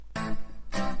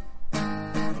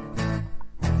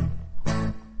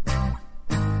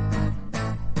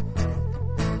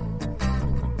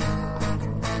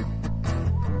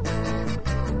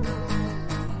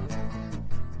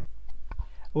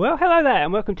Well, hello there,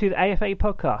 and welcome to the AFA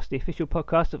podcast, the official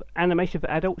podcast of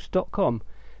animationforadults.com.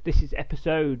 This is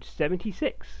episode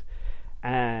 76,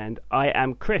 and I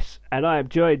am Chris, and I am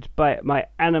joined by my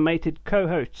animated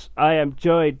co-hosts. I am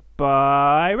joined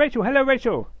by Rachel. Hello,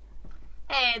 Rachel.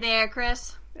 Hey there,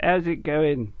 Chris. How's it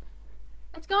going?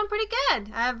 It's going pretty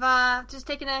good. I've just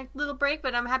taken a little break,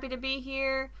 but I'm happy to be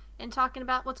here and talking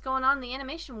about what's going on in the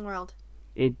animation world.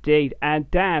 Indeed.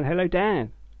 And Dan. Hello,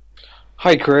 Dan.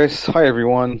 Hi, Chris. Hi,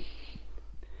 everyone.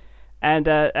 And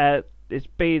it's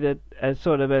been a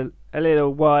sort of a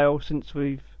little while since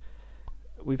we've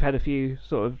had a few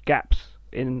sort of gaps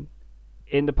in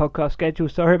the podcast schedule.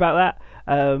 Sorry about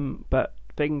that. But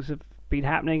things have been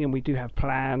happening, and we do have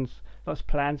lots of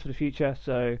plans for the future.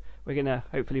 So we're gonna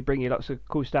hopefully bring you lots of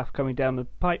cool stuff coming down the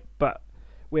pipe. But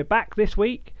we're back this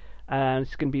week, and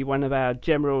it's going to be one of our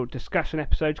general discussion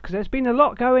episodes because there's been a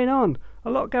lot going on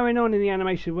in the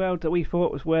animation world that we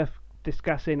thought was worth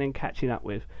discussing and catching up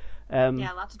with.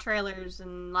 Yeah, lots of trailers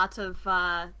and lots of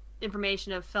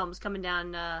information of films coming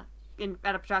down out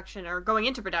of production or going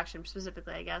into production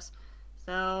specifically, I guess.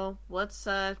 So what's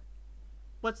the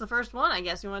first one, I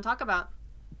guess, you want to talk about?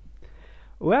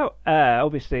 Well,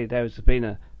 obviously there's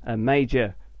been a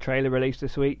major trailer release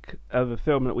this week of a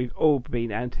film that we've all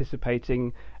been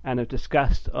anticipating and have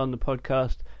discussed on the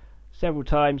podcast several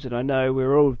times, and I know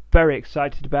we're all very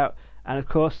excited about, and of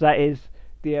course that is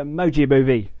the Emoji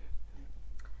Movie.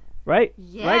 Right?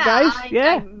 Yeah, right, guys? I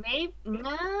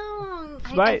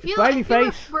feel Smiley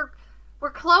face. Like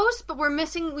we're close, but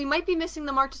we might be missing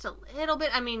the mark just a little bit.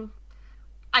 I mean,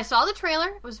 I saw the trailer.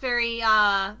 It was very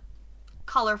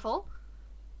colorful,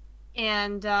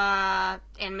 and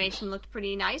animation looked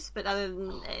pretty nice, but other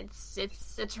than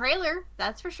it's a trailer,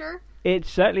 that's for sure. It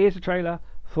certainly is a trailer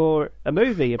for a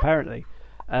movie, apparently,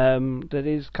 that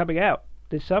is coming out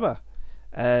this summer.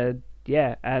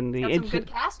 Yeah, and got some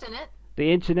good cast in it.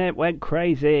 The internet went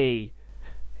crazy.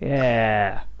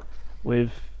 Yeah,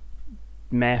 with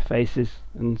meh faces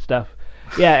and stuff.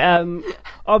 Yeah,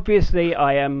 obviously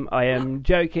I am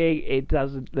joking. It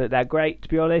doesn't look that great, to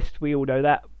be honest. We all know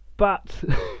that. But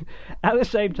at the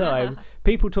same time,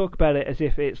 people talk about it as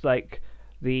if it's like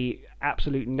the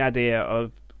absolute nadir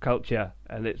of culture,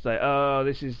 and it's like, oh,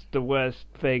 this is the worst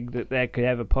thing that there could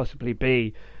ever possibly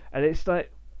be. And it's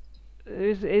like,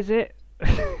 is it?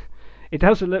 It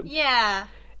doesn't look. Yeah.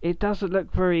 It doesn't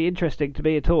look very interesting to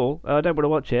me at all. I don't want to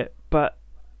watch it, but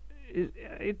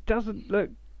it doesn't look,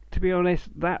 to be honest,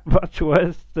 that much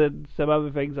worse than some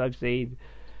other things I've seen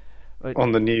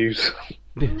on the news.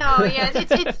 No, yeah,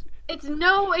 it's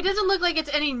no. It doesn't look like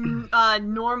it's any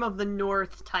Norm of the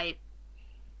North type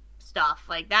stuff.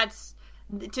 Like that's,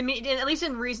 to me, at least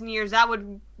in recent years,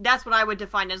 that's what I would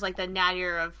define as like the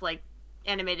nadir of like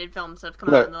animated films that have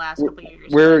come out in the last couple of years.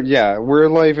 We're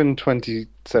alive in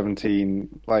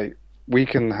 2017. Like, we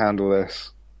can handle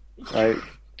this. Right?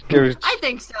 I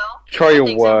think so. Try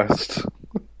your worst.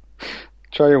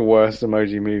 Try your worst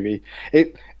Emoji Movie.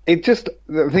 It just,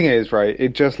 the thing is, right,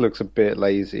 it just looks a bit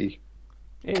lazy.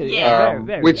 Yeah.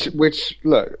 Very which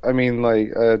look, I mean, like,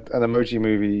 an Emoji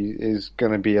Movie is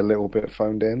going to be a little bit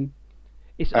phoned in.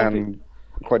 It's and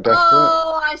quite desperate.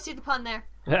 Oh, I see the pun there.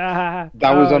 That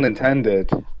was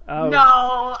unintended. Oh.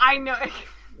 No, I know.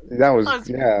 That was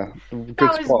good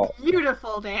that spot. Was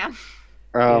beautiful, Dan.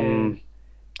 I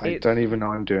don't even know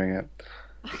I'm doing it.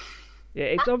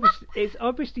 Yeah, it's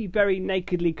obviously very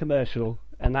nakedly commercial,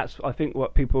 and that's, I think,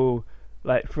 what people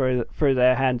like throw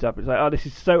their hands up. It's like, oh, this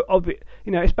is so obvious.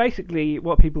 You know, it's basically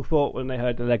what people thought when they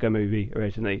heard the Lego Movie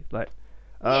originally. Like,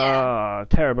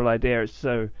 terrible idea. It's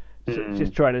it's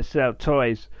just trying to sell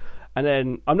toys. And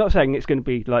then, I'm not saying it's going to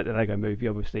be like the Lego Movie,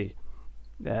 obviously.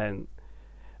 I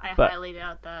highly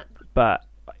doubt that. But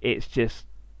it's just,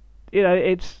 you know,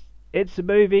 it's a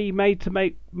movie made to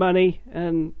make money,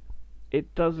 and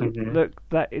it doesn't look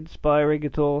that inspiring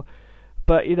at all.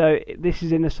 But, you know, this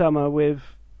is in the summer with...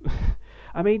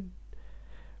 I mean,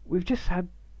 we've just had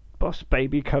Boss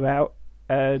Baby come out,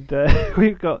 and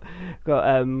we've got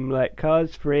like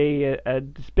Cars 3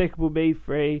 and Despicable Me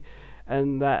 3,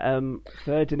 and that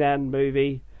Ferdinand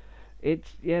movie.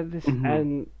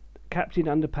 And Captain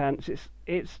Underpants.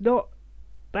 It's not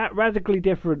that radically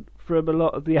different from a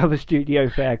lot of the other studio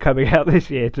fare coming out this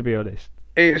year, to be honest.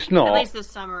 It's not. At least this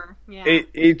summer, yeah.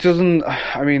 It doesn't.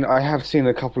 I mean, I have seen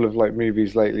a couple of like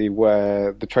movies lately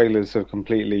where the trailers have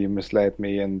completely misled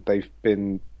me, and they've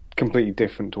been completely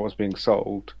different to what's being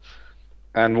sold.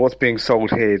 And what's being sold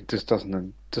here just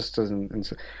doesn't.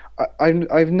 I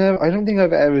don't think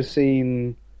I've ever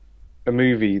seen a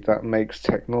movie that makes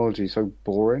technology so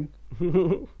boring.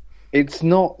 It's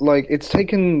not like it's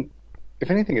taken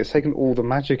if anything, it's taken all the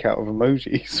magic out of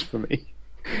emojis for me.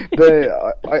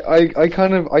 I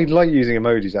kind of I like using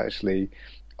emojis actually.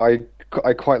 I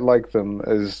quite like them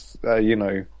as you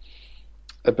know,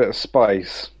 a bit of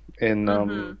spice in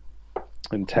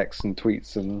text and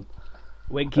tweets and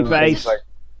winky face.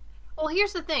 Well,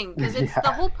 here's the thing, because it's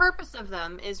the whole purpose of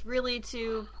them is really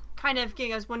to kind of,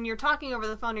 when you're talking over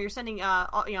the phone or you're sending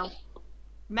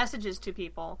messages to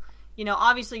people,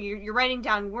 obviously you're writing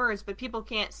down words, but people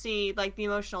can't see like the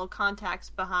emotional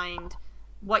context behind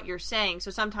what you're saying. So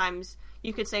sometimes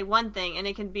you could say one thing and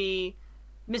it can be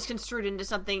misconstrued into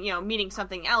something, meaning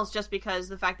something else, just because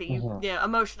the fact that the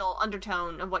emotional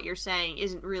undertone of what you're saying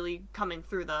isn't really coming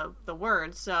through the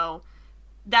words. So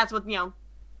that's what,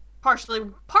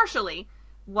 partially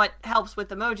what helps with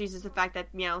emojis is the fact that,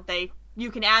 you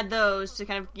can add those to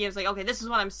kind of give like, okay, this is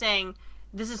what I'm saying,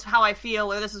 this is how I feel,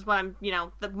 or this is what I'm,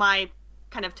 my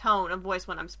kind of tone of voice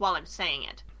while I'm saying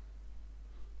it.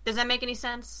 Does that make any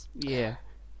sense? Yeah.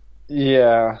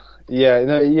 Yeah,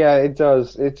 it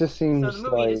does. It just seems so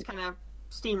the movie just kind of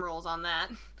steamrolls on that.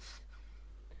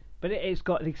 But it's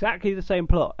got exactly the same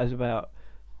plot as about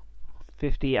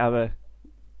 50 other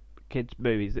kids'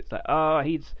 movies. It's like, oh,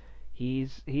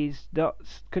 he's not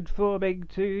conforming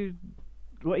to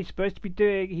what he's supposed to be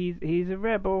doing. He's a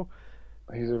rebel.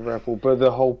 He's a rebel. But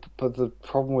the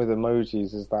problem with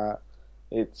emojis is that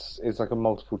it's like a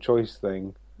multiple choice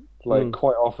thing. Like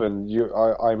quite often,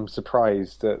 I'm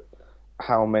surprised at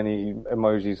how many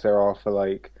emojis there are for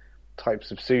like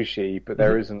types of sushi, but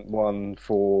there isn't one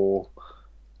for,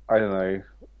 I don't know,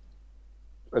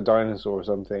 a dinosaur or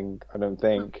something. I don't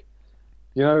think.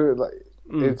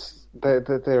 It's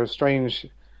they're a strange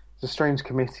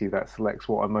committee that selects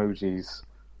what emojis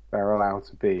they're allowed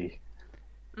to be.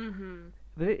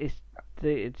 But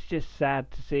it's just sad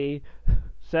to see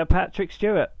Sir Patrick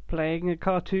Stewart playing a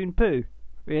cartoon poo.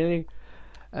 Really.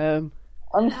 I'm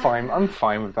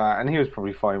fine with that, and he was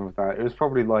probably fine with that. It was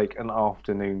probably like an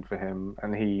afternoon for him,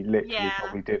 and he literally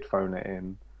probably did phone it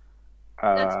in.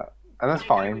 And that's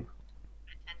fine.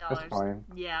 That's fine.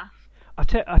 Yeah.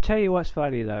 I'll tell you what's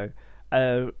funny though.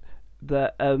 That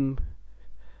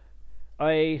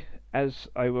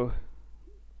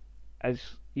as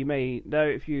you may know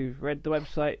if you've read the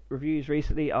website reviews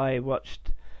recently, I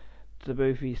watched the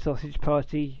movie Sausage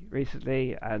Party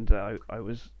recently, and I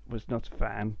was not a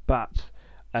fan. But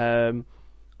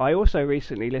I also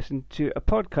recently listened to a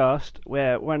podcast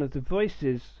where one of the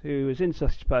voices who was in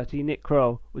Sausage Party, Nick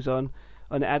Kroll, was on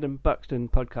Adam Buxton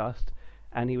podcast,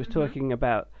 and he was talking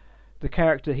about the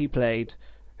character he played,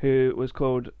 who was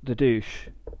called the douche,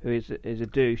 who is a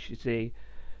douche, you see,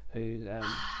 who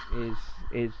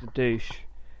is the douche.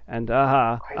 And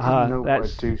I didn't know what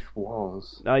a douche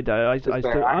was. I don't.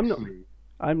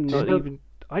 I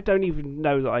don't even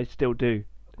know that I still do.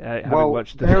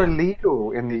 They're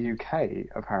illegal in the UK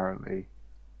apparently,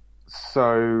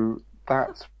 so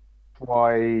that's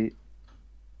why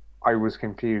I was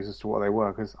confused as to what they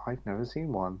were, because I'd never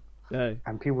seen one. No.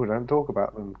 And people don't talk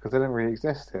about them because they don't really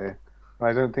exist here. And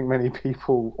I don't think many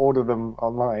people order them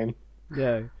online.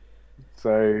 No. Wow.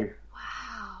 So.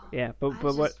 Yeah, but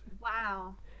what?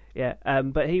 Wow. Yeah,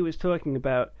 but he was talking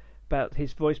about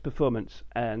his voice performance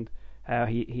and how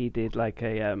he did like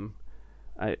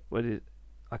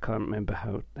I can't remember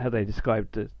how they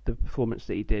described the performance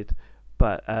that he did,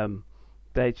 but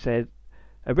they said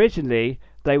originally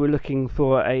they were looking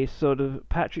for a sort of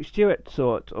Patrick Stewart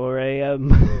sort, or a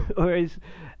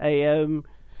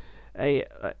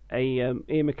Ian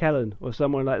McKellen or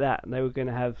someone like that, and they were going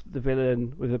to have the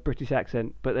villain with a British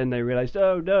accent, but then they realised,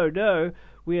 oh no,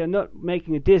 we are not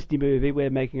making a Disney movie, we're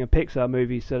making a Pixar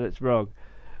movie, so that's wrong.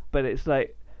 But it's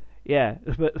like, yeah,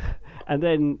 and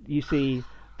then you see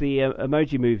the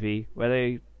Emoji Movie where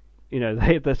they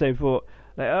had the same thought,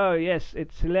 like, oh yes,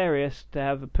 it's hilarious to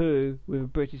have a poo with a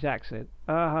British accent,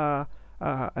 and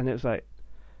it was like,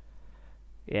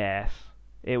 yes,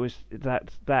 it was that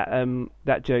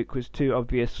joke was too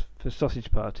obvious for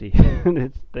Sausage Party.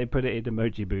 They put it in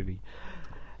Emoji Movie.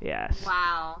 Yes.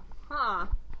 Wow. Huh.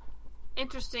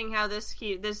 Interesting how this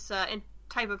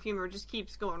type of humor just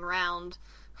keeps going round.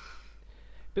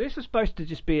 But this was supposed to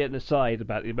just be an aside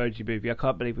about the Emoji Movie. I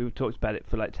can't believe we've talked about it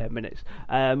for like 10 minutes.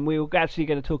 We were actually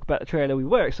going to talk about the trailer we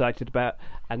were excited about,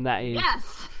 and that is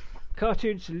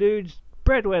Cartoon Saloon's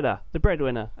Breadwinner, the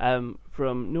Breadwinner,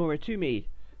 from Nora Toomey,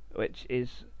 which is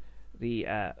the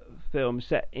film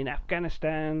set in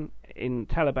Afghanistan, in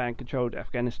Taliban-controlled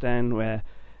Afghanistan, where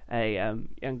a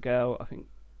young girl, I think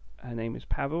her name is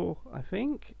Pavel,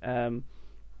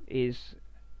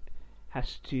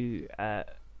 has to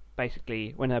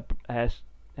basically, when her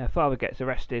father gets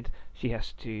arrested, she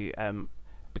has to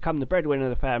become the breadwinner of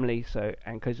the family. So,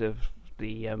 and because of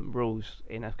the rules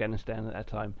in Afghanistan at that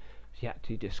time, she had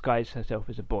to disguise herself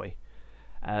as a boy.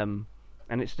 And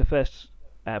it's the first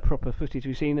proper footage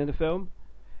we've seen in the film,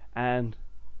 and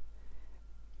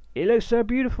it looks so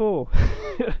beautiful.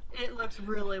 It looks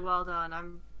really well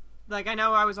done. I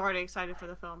know I was already excited for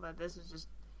the film, but this is just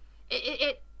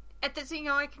it at this,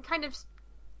 I can kind of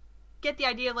get the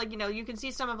idea of, you can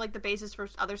see some of the basis for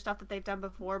other stuff that they've done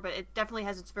before, but it definitely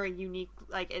has its very unique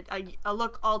a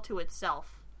look all to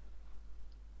itself.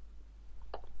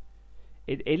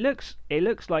 It looks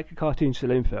like a cartoon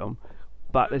saloon film,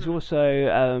 but there's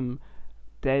also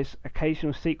there's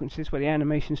occasional sequences where the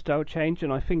animation style change,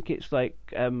 and I think it's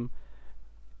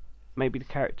maybe the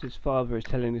character's father is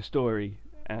telling a story,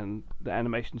 and the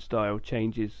animation style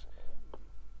changes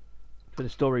for the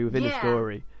story within the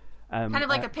story. Kind of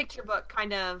like a picture book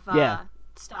kind of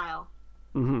style.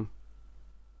 Mm-hmm.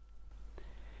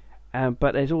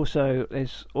 But there's also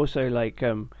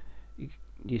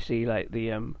you see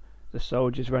the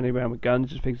soldiers running around with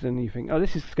guns and things, and you think, oh,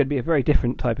 this is going to be a very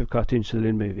different type of cartoon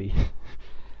saloon movie.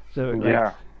 So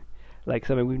like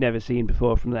something we've never seen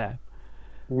before from there.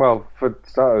 Well, for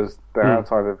starters, they're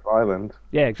outside of Ireland.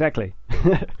 Yeah, exactly.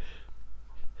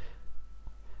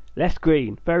 Less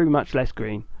green, very much less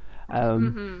green.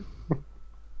 And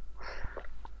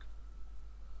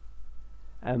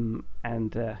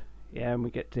we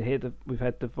get to hear we've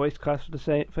had the voice cast for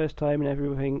the first time and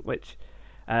everything, which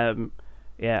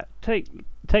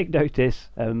take notice,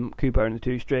 Kubo and the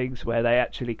Two Strings, where they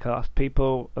actually cast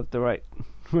people of the right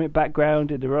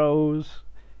background in the roles.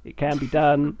 It can be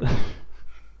done.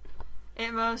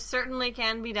 It most certainly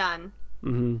can be done.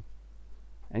 Mm-hmm.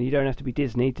 And you don't have to be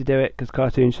Disney to do it, because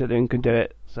Cartoon Saloon can do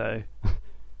it. So,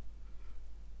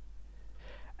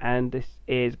 and this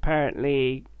is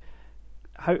apparently,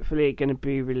 hopefully, going to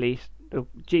be released.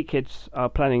 G-Kids are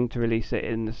planning to release it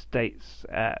in the States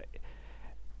at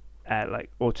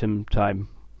autumn time.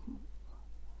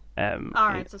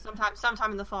 Alright, so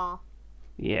sometime in the fall.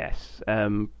 Yes.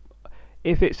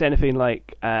 If it's anything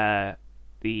like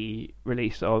the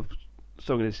release of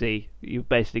Song of the Sea, you've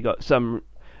basically got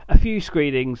a few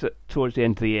screenings towards the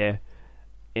end of the year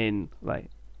in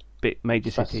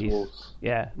major Festivals. cities.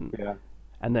 Yeah.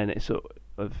 And then it's sort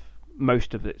of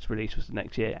most of its release was the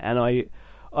next year. And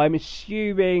I'm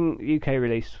assuming UK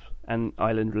release and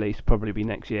Ireland release probably be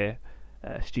next year.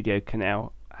 Studio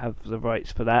Canal have the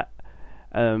rights for that.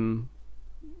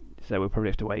 So we'll probably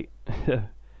have to wait.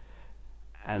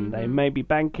 And they may be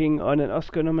banking on an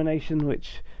Oscar nomination,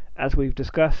 which, as we've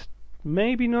discussed,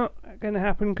 maybe not going to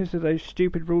happen because of those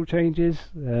stupid rule changes.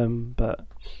 But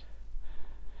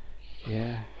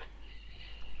yeah,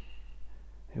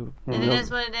 it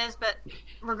is what it is. But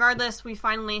regardless, we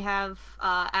finally have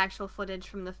actual footage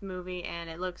from the movie, and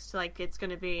it looks like it's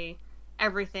going to be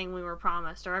everything we were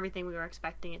promised, or everything we were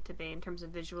expecting it to be in terms of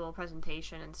visual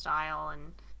presentation and style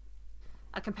and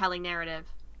a compelling narrative.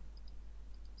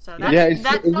 So that's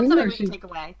something we can take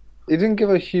away. It didn't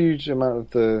give a huge amount of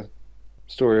the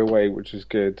story away, which is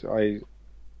good. I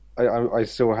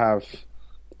still have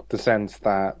the sense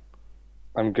that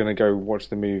I'm going to go watch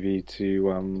the movie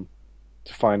to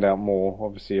find out more,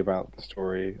 obviously, about the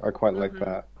story. I quite like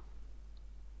that.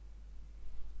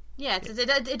 Yeah,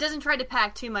 it doesn't try to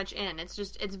pack too much in. It's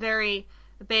very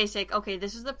basic. Okay,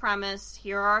 this is the premise.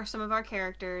 Here are some of our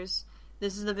characters.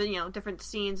 This is the different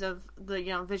scenes of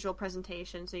the visual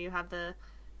presentation. So you have the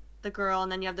girl,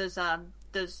 and then you have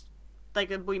those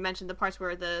like we mentioned, the parts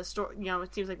where the story,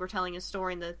 it seems like we're telling a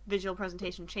story, and the visual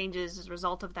presentation changes as a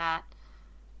result of that.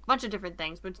 A bunch of different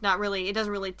things, but it's not really. It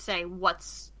doesn't really say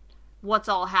what's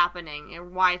all happening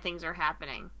and why things are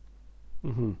happening.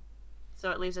 Mm-hmm.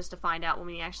 So it leaves us to find out when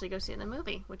we actually go see the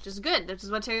movie, which is good. This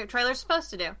is what trailer's supposed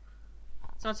to do.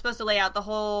 So it's supposed to lay out the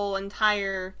whole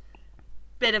entire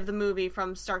bit of the movie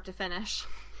from start to finish.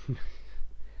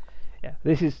 Yeah,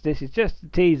 this is just a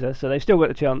teaser, so they've still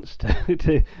got a chance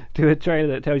to do a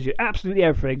trailer that tells you absolutely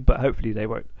everything, but hopefully they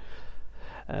won't.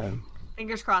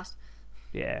 Fingers crossed.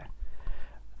 Yeah.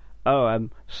 Oh,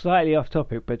 slightly off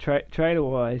topic, but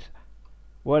trailer-wise,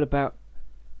 what about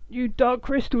new Dark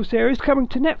Crystal series coming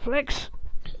to Netflix?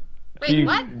 Wait,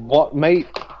 what? What, mate?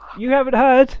 You haven't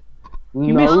heard?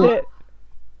 You No. missed it.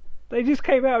 They just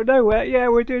came out of nowhere. Yeah,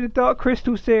 we're doing a Dark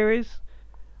Crystal series.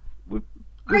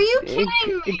 Are you kidding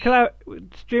me?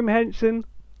 With Jim Henson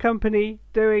Company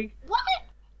doing. What?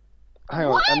 Hang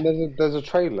on, What? and there's a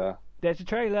trailer. There's a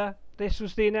trailer. This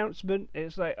was the announcement.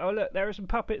 It's like, oh look, there are some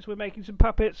puppets. We're making some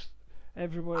puppets.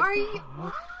 Everyone. Are you?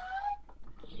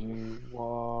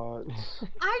 What?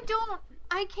 I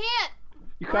can't.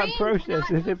 You can't Brain's process not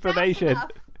this information.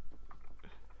 fast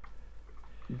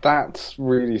That's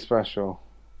really special.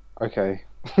 Okay.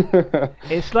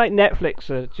 It's like Netflix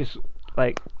are just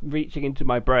like reaching into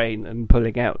my brain and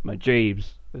pulling out my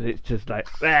dreams. And it's just like,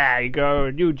 there you go,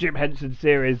 new Jim Henson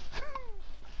series.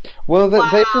 Well,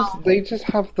 Wow. they just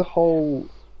have the whole.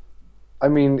 I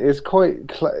mean, it's quite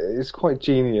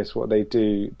genius what they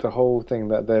do. The whole thing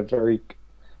that they're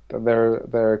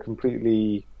a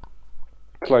completely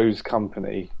closed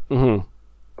company,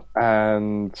 Mm-hmm.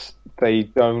 and they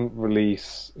don't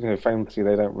release. Famously,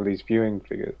 they don't release viewing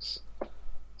figures.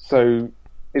 So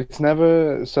it's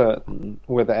never certain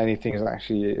whether anything is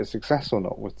actually a success or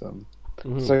not with them.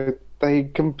 Mm-hmm. So they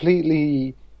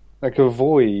completely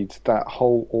avoid that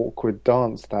whole awkward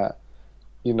dance that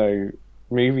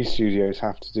movie studios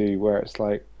have to do, where it's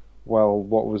like, well,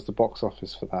 what was the box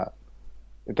office for that?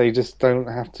 They just don't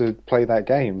have to play that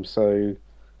game. So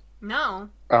No.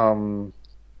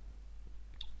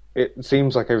 it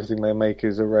seems like everything they make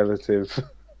is a relative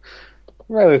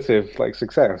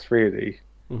success, really.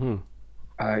 Mm-hmm.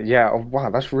 Yeah. Oh, wow,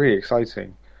 that's really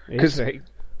exciting. Because Right.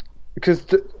 because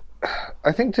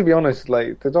I think, to be honest,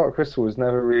 like the Dark Crystal was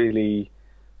never really.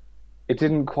 It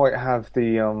didn't quite have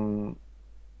the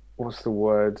what's the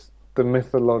word? The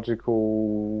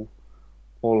mythological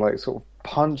or sort of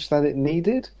punch that it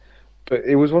needed. But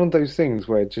it was one of those things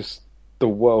where just the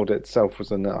world itself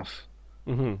was enough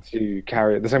Mm-hmm. to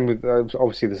carry it. The same with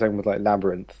obviously the same with like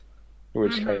Labyrinth,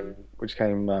 which Mm-hmm.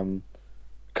 came a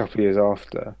couple of years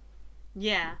after.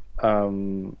 Yeah.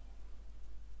 Um,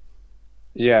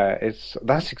 yeah,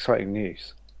 that's exciting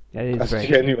news. That is That's very.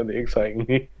 genuinely exciting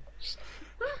news.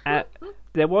 Uh,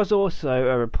 there was also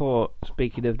a report,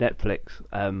 speaking of Netflix,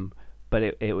 but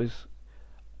it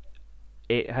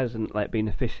hasn't been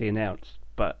officially announced,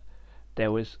 but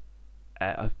there was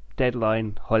a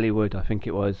deadline Hollywood, I think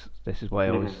it was. This is why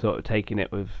I was sort of taking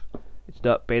it with. It's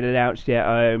not been announced yet.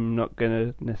 I'm not going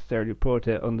to necessarily report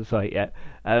it on the site yet.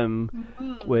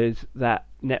 Was that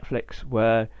Netflix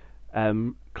were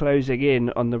closing in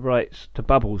on the rights to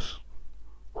Bubbles.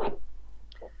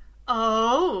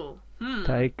 Oh.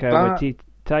 Taika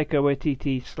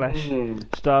Waititi slash Mm.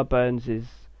 Starburns is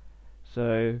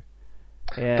so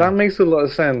yeah. That makes a lot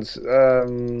of sense.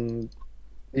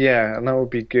 Yeah, and that would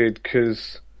be good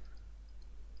because,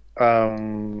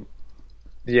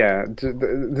 yeah,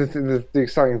 the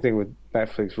exciting thing with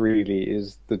Netflix really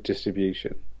is the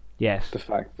distribution. Yes. The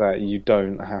fact that you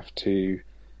don't have to,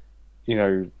 you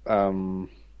know,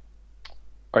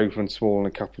 open small in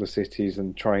a couple of cities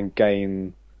and try and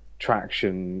gain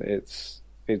traction. It's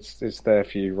there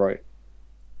for you right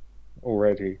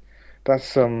already.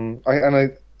 That's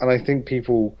I think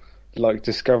people like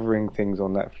discovering things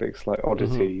on Netflix like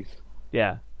oddities.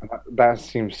 Yeah. And that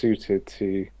seems suited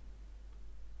to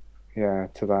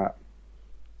that.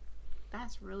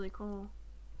 That's really cool.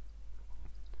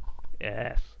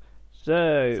 Yes.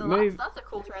 So So move. lots of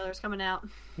cool trailers coming out.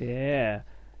 Yeah.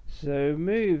 So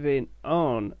moving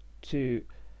on to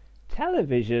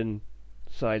television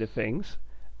side of things,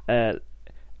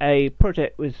 a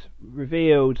project was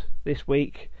revealed this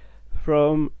week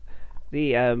from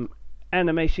the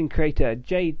animation creator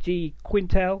J.G.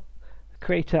 Quintel,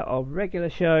 creator of Regular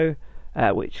Show,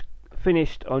 which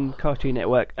finished on Cartoon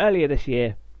Network earlier this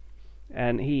year,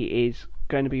 and he is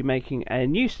going to be making a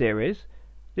new series,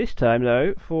 this time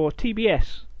though for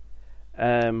TBS,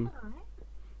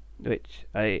 which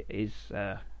is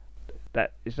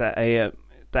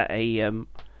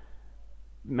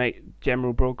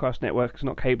general broadcast network. It's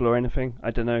not cable or anything.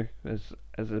 I don't know,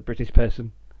 as a British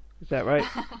person, is that right?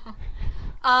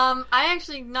 I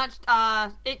actually not.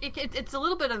 It's a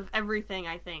little bit of everything,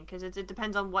 I think, because it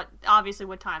depends on what time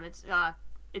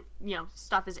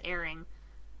stuff is airing.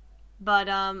 But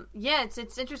yeah,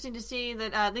 it's interesting to see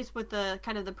that at least with the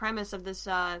kind of the premise of this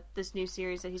this new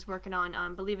series that he's working on, I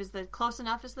believe is the Close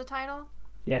Enough is the title.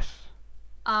 Yes.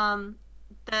 I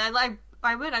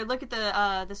look at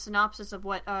the synopsis of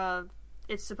what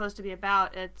it's supposed to be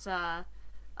about. It's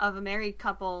of a married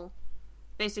couple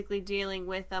basically dealing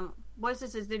with what is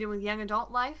this? Is they doing with young adult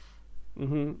life?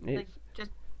 Mm-hmm.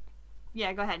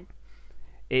 Yeah, go ahead.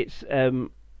 It's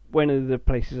one of the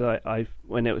places I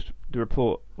when it was the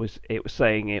report was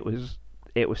saying it was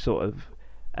sort of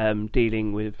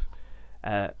dealing with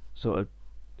sort of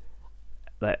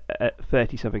like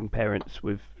 30-something parents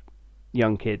with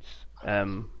young kids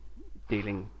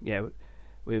dealing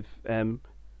with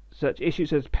such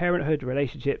issues as parenthood,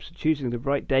 relationships, choosing the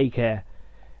right daycare,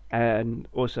 and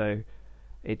also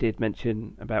it did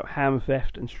mention about ham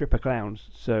theft and stripper clowns.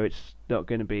 So it's not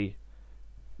going to be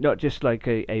not just like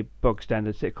a bog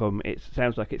standard sitcom. It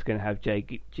sounds like it's going to have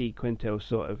J.G. Quintel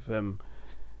sort of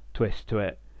twist to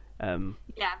it.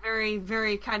 Yeah, very,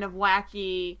 very kind of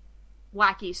wacky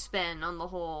spin on the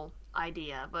whole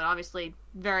idea, but obviously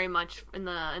very much in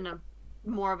a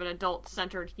more of an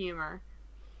adult-centered humor.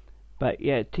 But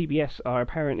yeah, TBS are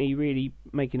apparently really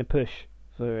making a push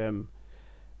for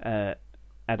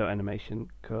adult animation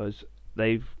because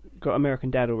they've got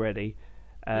American Dad already,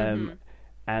 and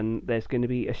there's going to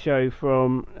be a show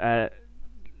from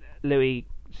Louis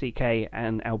C.K.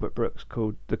 and Albert Brooks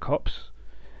called The Cops,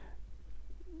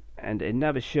 and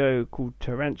another show called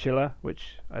Tarantula,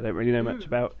 which I don't really know much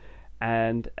about,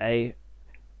 and a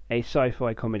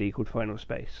sci-fi comedy called Final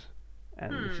Space.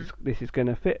 And this is going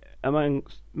to fit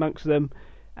amongst them,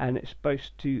 and it's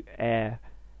supposed to air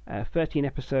 13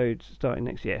 episodes starting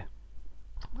next year.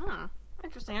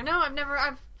 Interesting. I know I've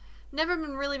never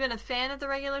really been a fan of the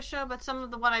regular show, but some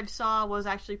of what I saw was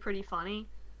actually pretty funny.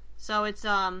 So it's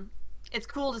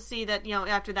cool to see that, you know,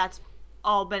 after that's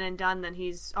all been and done, then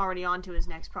he's already on to his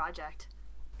next project.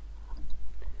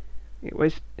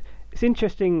 It's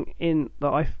interesting in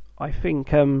that I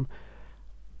think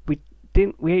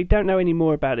we don't know any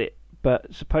more about it,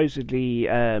 but supposedly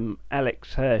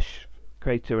Alex Hirsch,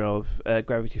 creator of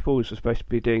Gravity Falls, was supposed to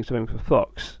be doing something for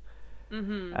Fox.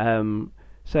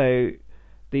 So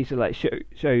these are like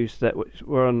shows that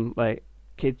were on like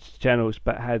kids channels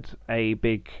but had a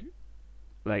big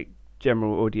like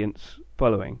general audience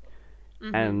following,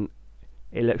 and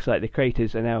it looks like the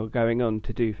creators are now going on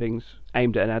to do things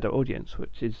aimed at an adult audience,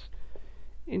 which is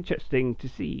interesting to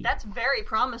see. That's very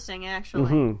promising,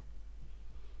 actually.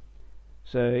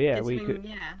 So yeah, we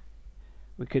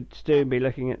could still be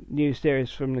looking at new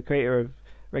series from the creator of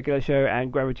regular show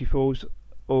and Gravity Falls,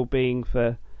 all being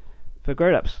for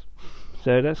grown-ups.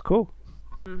 So that's cool.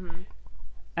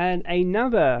 And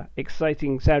another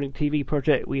exciting sounding TV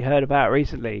project we heard about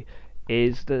recently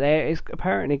is that there is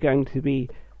apparently going to be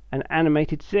an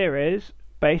animated series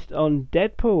based on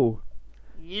Deadpool.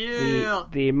 Yeah.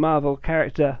 The Marvel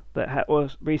character that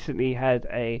was recently had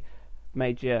a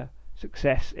major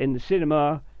success in the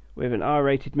cinema with an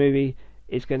R-rated movie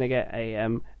is going to get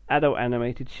a adult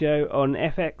animated show on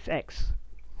FXX.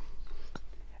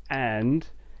 And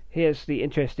here's the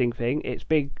interesting thing: it's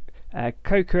being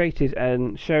co-created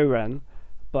and showrun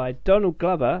by Donald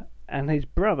Glover and his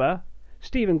brother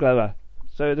Stephen Glover.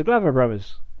 So the Glover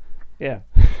brothers, yeah,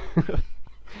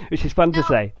 which is fun to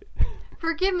say.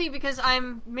 Forgive me because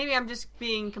I'm just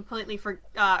being completely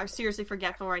seriously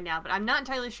forgetful right now, but I'm not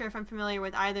entirely sure if I'm familiar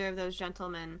with either of those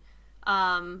gentlemen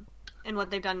and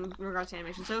what they've done in regards to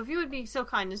animation. So if you would be so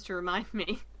kind as to remind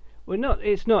me. Well,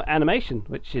 it's not animation,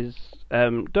 which is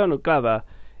Donald Glover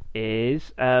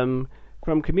is from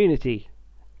Community.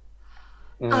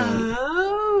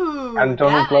 Oh, and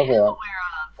Donald Glover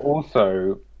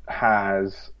also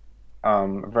has a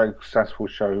very successful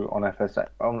show on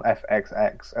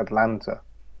FXX Atlanta,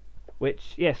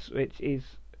 which is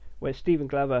where Stephen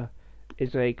Glover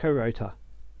is a co-writer.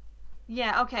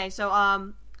 Yeah. Okay. So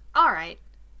all right,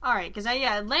 because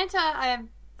Atlanta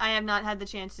I have not had the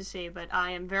chance to see, but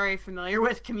I am very familiar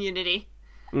with Community.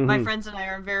 My friends and I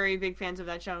are very big fans of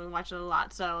that show and watch it a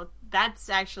lot, so that's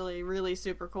actually really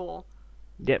super cool.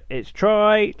 Yep, it's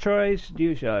Troy's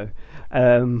new show,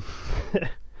 and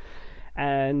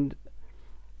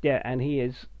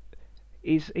he's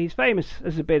famous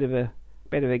as a bit of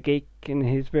a geek in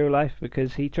his real life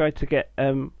because he tried to get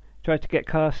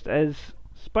cast as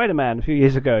Spider-Man a few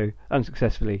years ago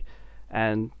unsuccessfully,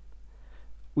 and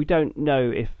we don't know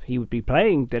if he would be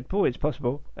playing Deadpool. It's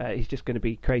possible he's just going to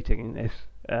be creating in this.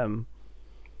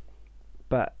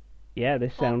 But yeah,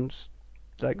 this sounds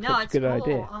like such a good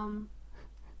idea.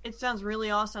 It sounds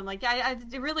really awesome. Like I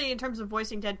really, in terms of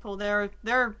voicing Deadpool, there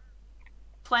are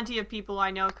plenty of people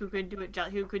I know who could do it.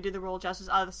 Who could do the role justice,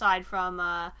 aside from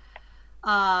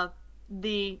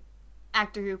the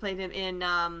actor who played him in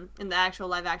the actual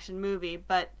live action movie.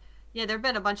 But yeah, there have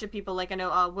been a bunch of people. Like I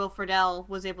know Will Friedle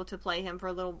was able to play him for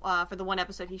a little for the one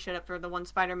episode he showed up for the one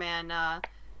Spider-Man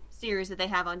series that they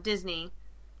have on Disney.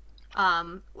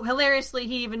 Hilariously,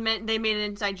 they made an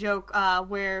inside joke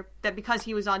where that because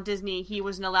he was on Disney, he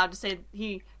wasn't allowed to say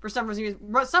for some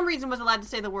reason was allowed to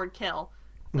say the word kill.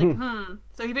 Like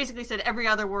So he basically said every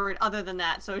other word other than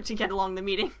that, so to get along the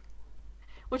meeting,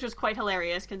 which was quite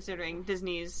hilarious considering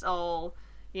Disney's all,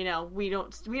 we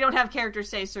don't have characters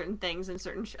say certain things in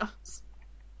certain shows.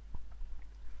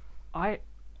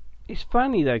 It's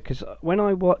funny though because when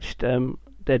I watched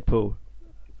Deadpool,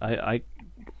 I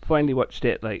finally watched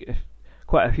it like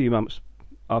quite a few months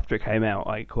after it came out.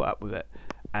 I caught up with it,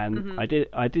 and I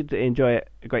did enjoy it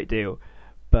a great deal.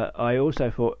 But I also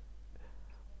thought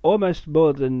almost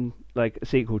more than like a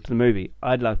sequel to the movie.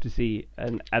 I'd love to see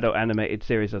an adult animated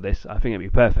series of this. I think it'd be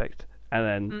perfect.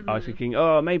 And then I was thinking,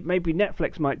 oh, maybe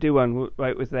Netflix might do one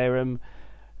right with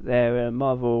their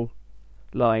Marvel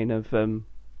line of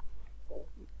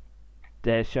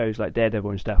their shows like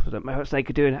Daredevil and stuff. Perhaps they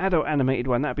could do an adult animated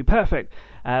one. That'd be perfect.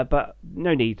 But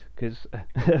no need, because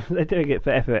they're doing it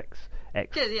for FX.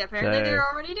 Because apparently they're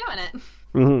already doing it.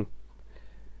 Mm-hmm.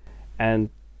 And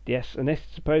yes, and this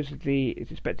supposedly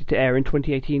is expected to air in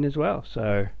 2018 as well.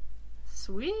 So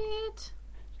sweet. It's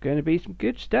going to be some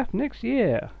good stuff next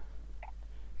year.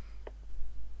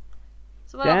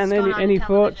 So what Dan, else is going on any in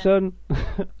thoughts television?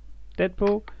 on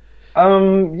Deadpool?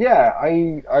 Yeah,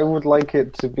 I would like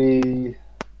it to be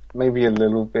maybe a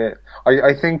little bit.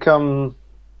 I think I don't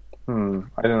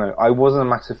know. I wasn't a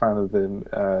massive fan of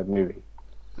the movie.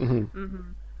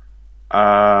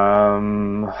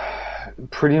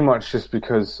 Pretty much just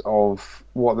because of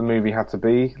what the movie had to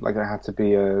be. Like, it had to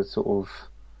be a sort of,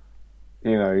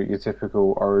 your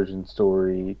typical origin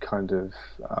story kind of.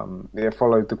 It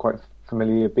followed the quite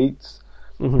familiar beats.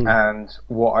 And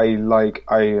what I like,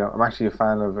 I'm actually a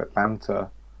fan of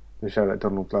Atlanta, the show that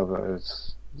Donald Glover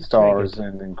stars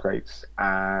in and creates,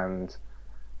 and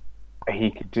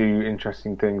he could do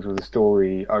interesting things with the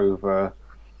story over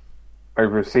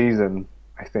a season,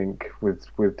 I think, with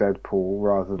Deadpool,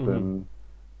 rather than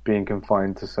being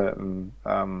confined to certain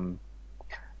certain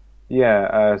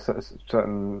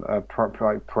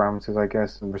parameters, I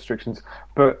guess, and restrictions.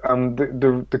 But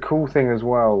the cool thing as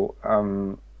well,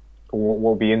 what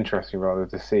will be interesting rather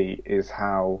to see, is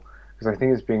how, because I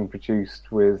think it's being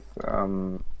produced with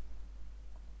the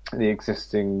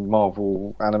existing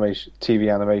Marvel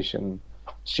TV animation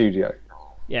studio.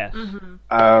 Yes.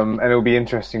 And it'll be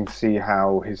interesting to see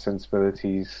how his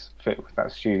sensibilities fit with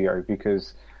that studio,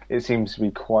 because it seems to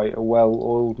be quite a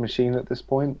well-oiled machine at this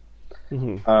point.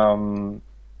 And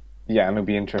it'll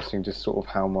be interesting just sort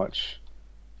of how much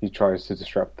he tries to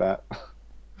disrupt that,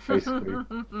 basically.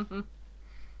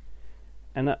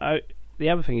 And the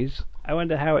other thing is, I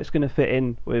wonder how it's going to fit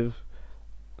in with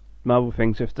Marvel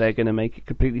things, if they're going to make it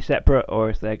completely separate, or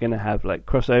if they're going to have like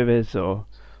crossovers, or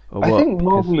what. I think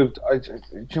Marvel have.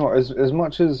 As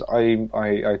much as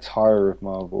I tire of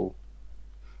Marvel,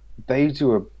 they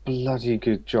do a bloody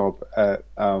good job at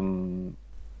God,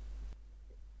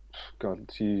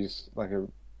 to use like a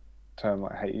term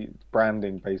I hate,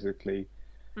 branding, basically.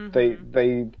 They're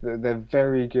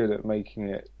very good at making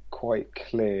it quite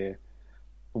clear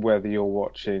whether you're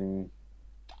watching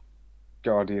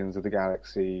Guardians of the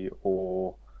Galaxy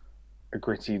or a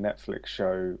gritty Netflix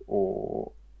show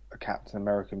or a Captain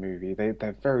America movie.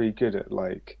 They're very good at,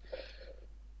 like,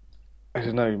 I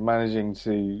don't know, managing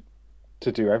to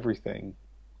do everything.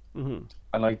 And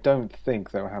I don't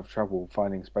think they'll have trouble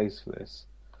finding space for this,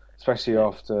 especially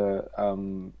after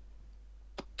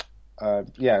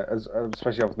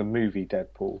especially after the movie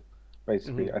Deadpool.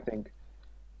 Basically, I think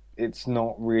it's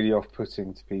not really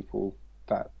off-putting to people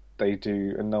that they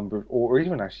do a number of, or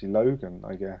even actually Logan,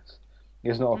 I guess.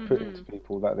 It's not off-putting to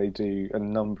people that they do a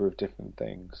number of different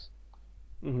things.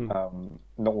 Not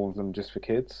all of them just for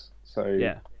kids. So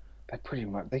they're pretty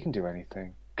much, they can do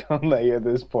anything, can't they, at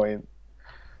this point?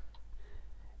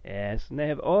 Yes, and they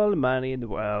have all the money in the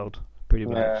world, pretty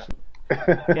much.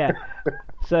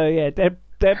 So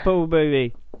Deadpool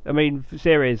movie,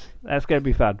 series, that's going to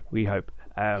be fun, we hope.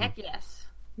 Heck yes.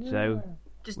 So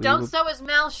just don't sew his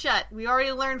mouth shut. We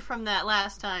already learned from that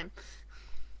last time.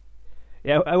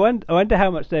 Yeah, I wonder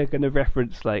how much they're going to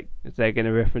reference, like, if they're going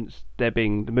to reference there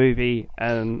being the movie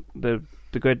and the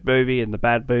good movie and the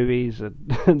bad movies, and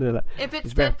if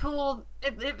it's Deadpool,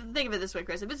 think of it this way,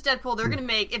 Chris. If it's Deadpool, they're going to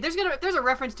make, if there's a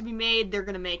reference to be made, they're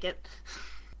going to make it.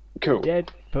 Cool.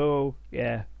 Deadpool,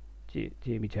 yeah.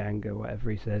 Jimmy Chang or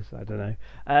whatever he says, I don't know.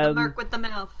 The mark with the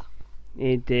mouth.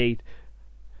 Indeed.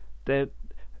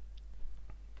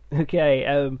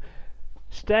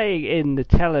 Staying in the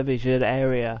television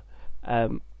area, a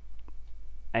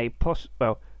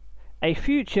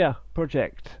future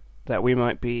project that we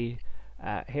might be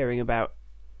hearing about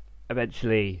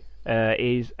eventually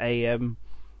is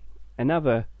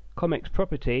another comics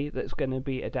property that's going to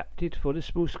be adapted for the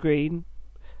small screen,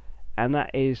 and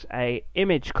that is a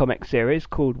Image comic series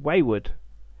called Wayward.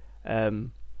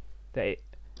 That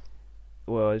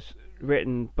was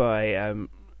written by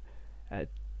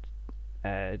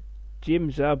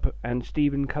Jim Zub and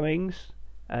Stephen Cummings,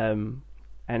 and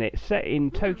it's set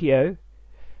in Tokyo,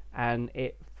 and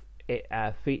it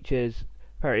features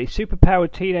apparently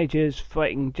superpowered teenagers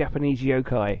fighting Japanese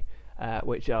yokai,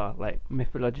 which are like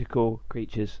mythological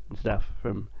creatures and stuff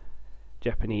from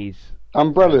Japanese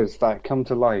umbrellas that come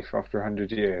to life after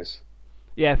 100 years.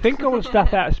 Yeah, think all the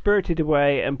stuff out of Spirited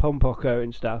Away and Pompoko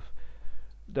and stuff.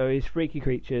 Those freaky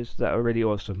creatures that are really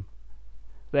awesome.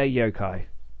 They're yokai.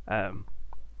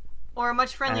 Or a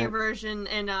much friendlier version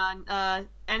in an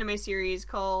anime series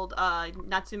called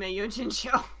Natsume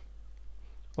Yojinshou.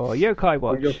 Or Yokai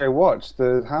Watch. Or Yokai Watch,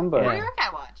 the hamburger. Or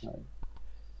Yokai Watch.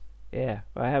 Yeah,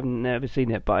 I haven't never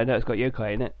seen it, but I know it's got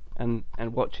yokai in it. And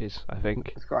watches, I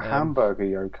think. It's got a hamburger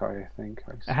yokai, I think.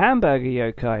 A hamburger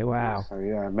yokai, wow. So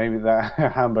yeah, maybe that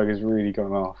hamburger's really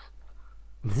gone off.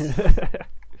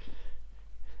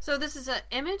 So this is an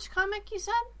Image comic, you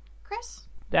said, Chris?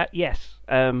 Yes.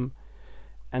 And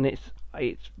it's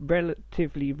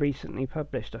relatively recently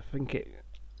published. I think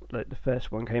the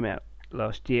first one came out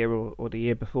last year or the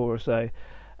year before or so.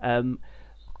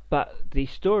 But the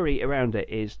story around it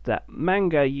is that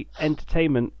Manga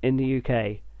Entertainment in the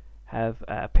UK have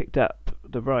picked up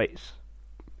the rights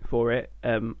for it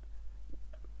and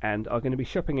are going to be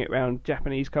shopping it around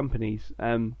Japanese companies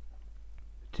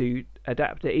to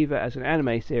adapt it either as an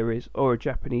anime series or a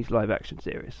Japanese live-action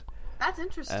series. That's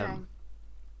interesting.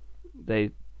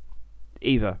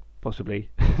 Either possibly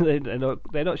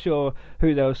they're not sure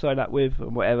who they'll sign up with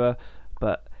and whatever,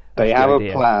 but they have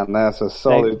a plan. That's a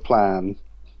solid plan.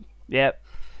 Yep.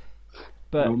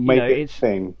 But make it a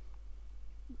thing.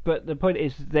 But the point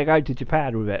is, they're going to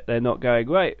Japan with it. They're not going,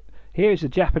 right, here's a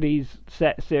Japanese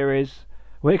set series.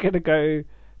 We're going to go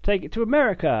take it to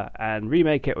America and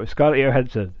remake it with Scarlett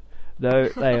Johansson. No,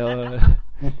 they are.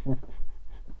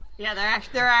 Yeah,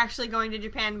 they're actually going to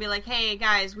Japan and be like, hey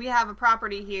guys, we have a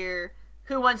property here.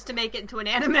 Who wants to make it into an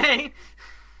anime?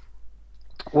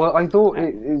 Well, I thought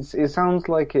it sounds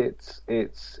like it's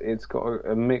got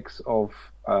a mix of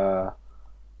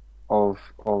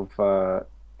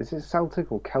is it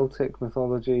Celtic or Celtic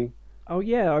mythology? Oh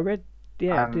yeah, I read.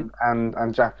 Yeah,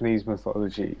 and Japanese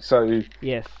mythology. So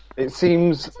yes, it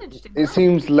seems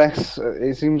less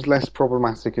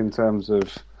problematic in terms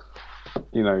of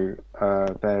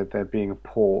there being a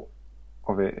port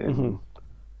of it in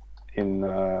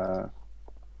the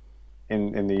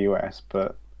US,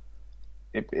 but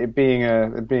it being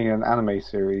an anime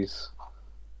series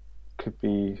could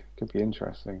be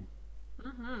interesting.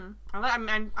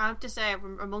 I have to say,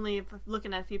 I'm only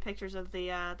looking at a few pictures of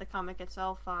the comic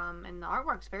itself, and the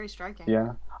artwork's very striking.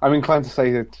 Yeah, I'm inclined to say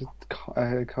that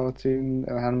a cartoon,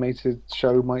 an animated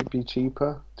show might be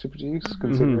cheaper to produce,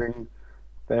 considering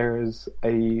there is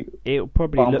it'll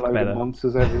probably look better. Of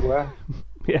monsters everywhere.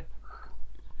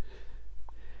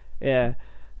 Yeah.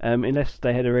 Unless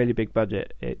they had a really big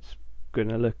budget, it's going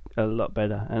to look a lot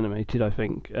better animated, I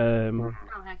think. Oh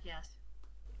heck yes.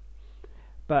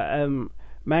 But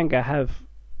manga have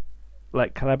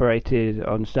collaborated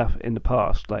on stuff in the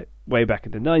past, like way back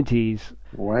in the 90s.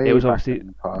 It was obviously in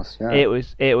the past, yeah. It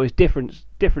was different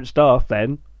staff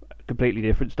then, completely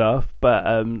different staff, but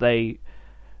they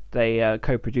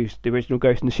co-produced the original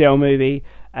Ghost in the Shell movie,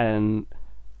 and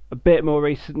a bit more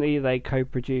recently they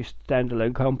co-produced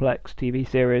Standalone Complex TV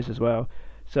series as well.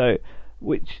 So,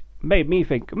 which made me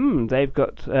think, they've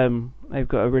got a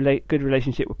good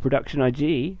relationship with Production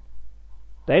IG.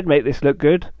 They'd make this look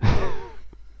good.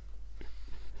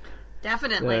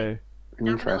 Definitely.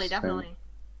 Definitely.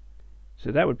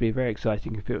 So that would be very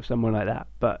exciting if it was someone like that.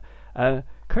 But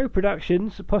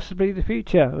co-productions are possibly the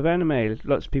future of anime.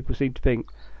 Lots of people seem to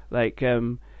think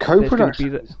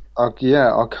co-productions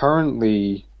are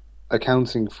currently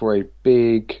accounting for a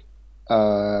big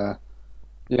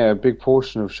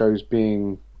portion of shows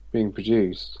being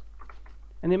produced.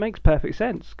 And it makes perfect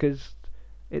sense because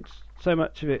it's so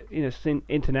much of it, it's an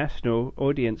international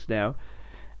audience now,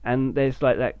 and there's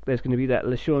there's going to be that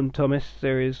LaShawn Thomas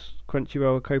series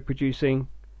Crunchyroll co-producing,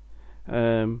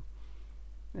 and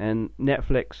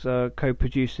Netflix are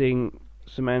co-producing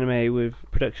some anime with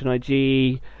Production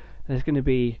IG. There's going to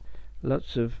be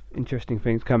lots of interesting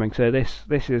things coming, so this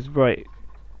is right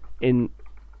in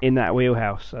that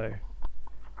wheelhouse, so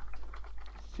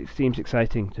it seems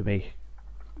exciting to me.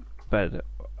 But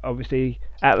obviously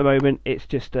at the moment it's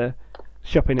just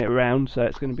shopping it around, so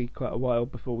it's going to be quite a while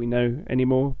before we know any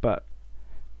more, but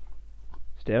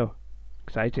still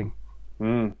exciting.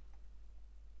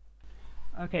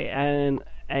 Okay, and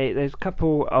there's a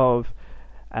couple of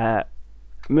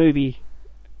movie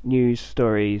news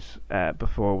stories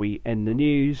before we end the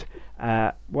news,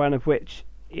 one of which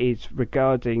is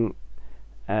regarding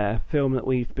a film that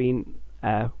we've been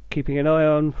keeping an eye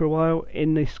on for a while,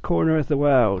 In This Corner of the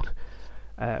World,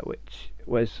 which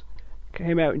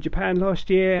came out in Japan last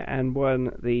year and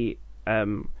won the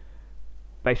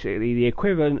basically the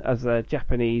equivalent of the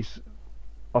Japanese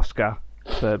Oscar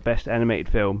for Best Animated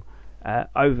Film,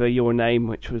 over Your Name,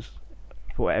 which was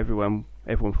what everyone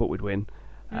thought would win.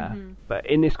 But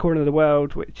in this corner of the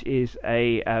world, which is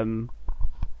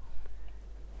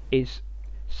is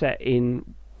set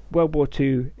in World War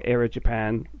II era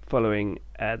Japan, following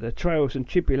the trials and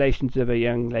tribulations of a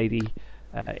young lady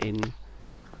in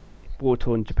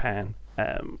war-torn Japan,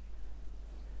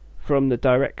 from the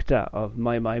director of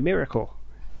My Miracle,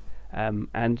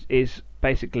 and is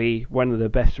basically one of the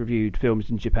best reviewed films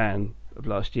in Japan of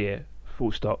last year,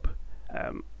 full stop.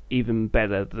 Even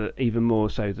more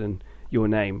so than Your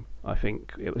Name. I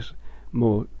think it was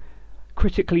more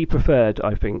critically preferred,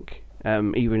 I think,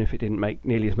 even if it didn't make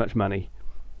nearly as much money.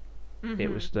 It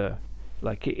was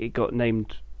it got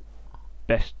named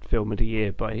best film of the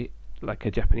year by like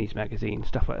a Japanese magazine,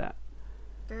 stuff like that.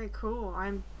 Very cool.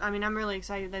 I'm really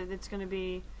excited that it's going to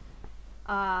be.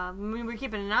 We're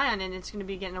keeping an eye on it. It's going to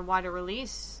be getting a wider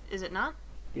release, is it not?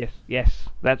 Yes.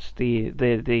 That's the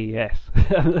yes.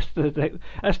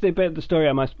 that's the bit of the story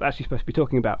I'm actually supposed to be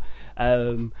talking about.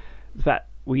 That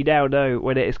we now know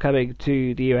when it is coming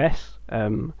to the US.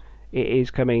 It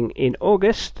is coming in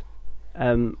August,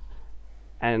 and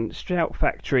Strout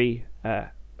Factory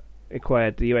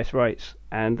acquired the US rights,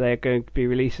 and they're going to be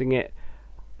releasing it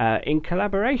in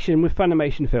collaboration with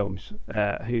Funimation Films,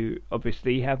 who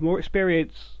obviously have more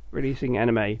experience releasing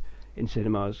anime in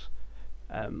cinemas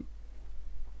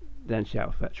than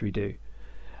Shout Factory do.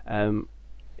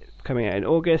 It's coming out in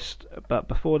August, but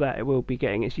before that it will be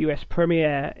getting its US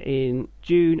premiere in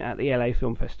June at the LA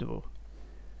Film Festival.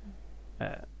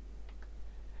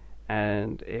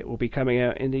 And it will be coming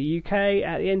out in the UK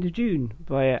at the end of June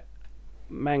via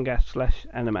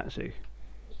manga/Animatsu.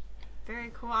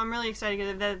 Very cool. I'm really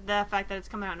excited the fact that it's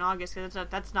coming out in August, because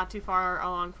that's not too far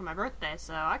along from my birthday,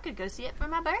 so I could go see it for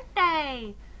my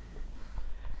birthday.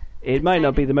 It might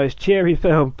not be the most cheery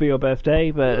film for your birthday,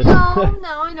 but no,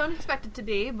 I don't expect it to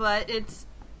be, but it's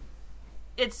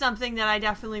something that I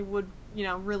definitely would,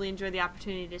 really enjoy the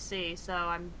opportunity to see. So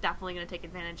I'm definitely going to take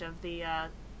advantage of the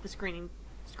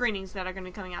screenings that are going to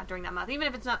be coming out during that month. Even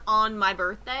if it's not on my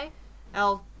birthday,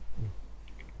 I'll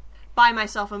buy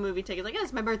myself a movie ticket. Like,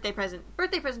 it's my birthday present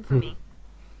for me.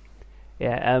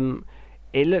 Yeah,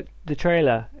 the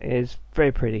trailer is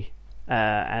very pretty.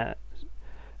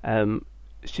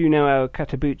 Sunao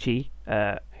Katabuchi,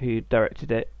 who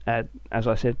directed it, as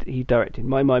I said, he directed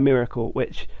My Miracle,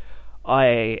 which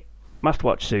I must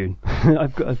watch soon.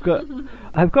 I've got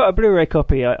a Blu-ray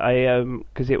copy.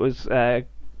 Because it was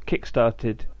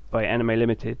kickstarted by Anime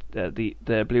Limited, the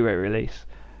Blu-ray release,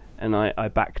 and I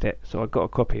backed it, so I got a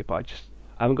copy, but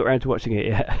I haven't got around to watching it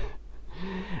yet.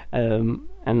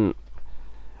 And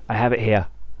I have it here,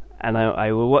 and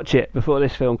I will watch it before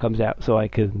this film comes out, so I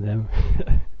can.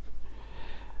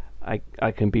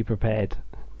 I can be prepared.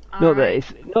 Not that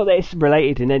it's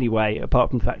related in any way, apart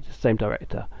from the fact it's the same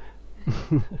director.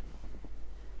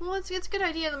 Well, it's a good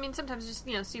idea. I mean, sometimes just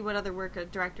see what other work a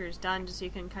director has done, just so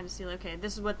you can kind of see, okay,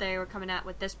 this is what they were coming at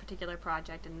with this particular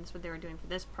project, and this is what they were doing for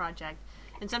this project.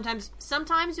 And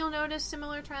sometimes you'll notice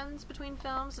similar trends between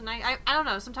films. And I don't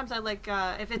know. Sometimes I like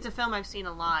if it's a film I've seen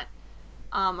a lot,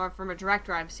 or from a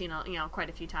director I've seen quite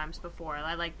a few times before.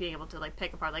 I like being able to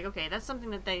pick apart, okay, that's something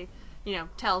that they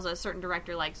tells a certain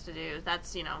director likes to do.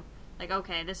 That's,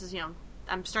 okay, this is,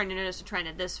 I'm starting to notice a trend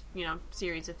in this,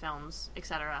 series of films,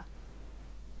 etc.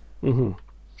 So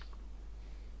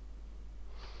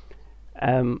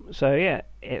yeah,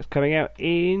 it's coming out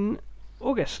in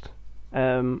August.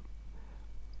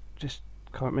 Just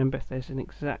can't remember if there's an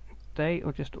exact date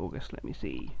or just August. Let me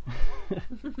see.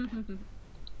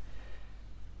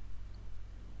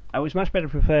 I was much better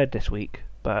prepared this week,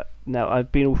 but now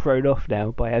I've been all thrown off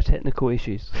now by our technical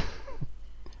issues.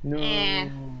 No.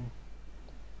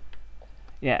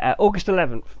 Yeah, August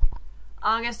 11th.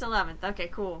 August 11th. Okay,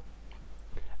 cool.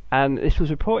 And this was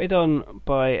reported on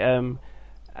by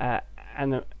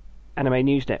Anime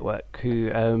News Network,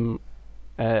 who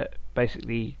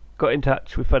basically got in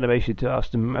touch with Funimation to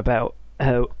ask them about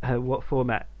what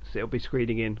formats it'll be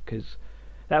screening in, because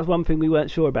that was one thing we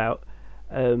weren't sure about.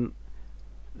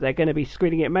 They're going to be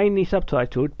screening it mainly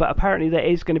subtitled, but apparently there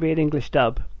is going to be an English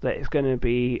dub that is going to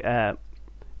be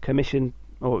commissioned,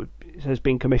 or has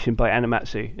been commissioned by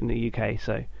Animatsu in the UK.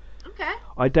 So okay.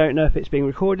 I don't know if it's being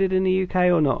recorded in the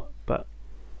UK or not, but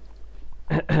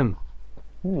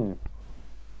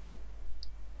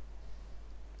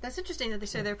That's interesting that they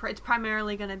say it's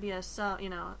primarily going to be a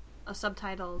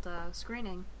subtitled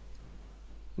screening.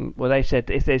 Well, they said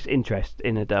if there's interest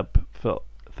in a dub for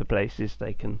places,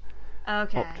 they can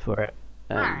opt for it.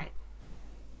 Alright.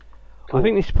 Cool. I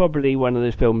think this is probably one of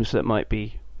those films that might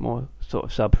be more sort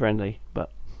of sub-friendly,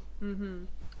 but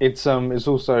it's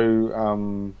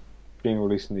also being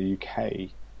released in the UK.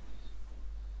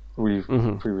 We've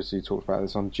previously talked about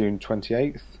this on June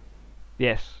 28th.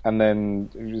 Yes. And then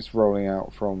it's rolling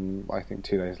out from, I think,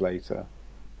 2 days later.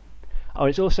 Oh,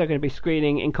 it's also going to be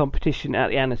screening in competition at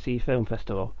the Annecy Film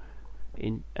Festival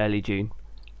in early June.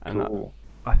 And Cool.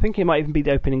 I think it might even be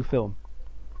the opening film.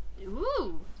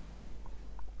 Ooh.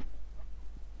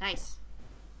 Nice.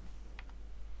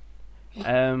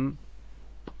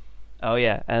 Oh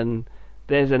yeah, and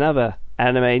there's another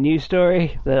anime news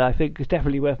story that I think is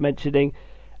definitely worth mentioning,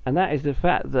 and that is the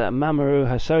fact that Mamoru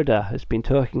Hosoda has been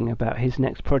talking about his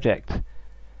next project,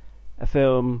 a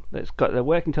film that's got the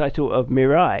working title of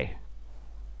Mirai.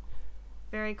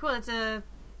 Very cool. I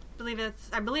believe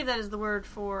that is the word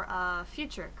for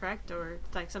future, correct? Or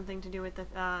like something to do with the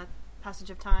passage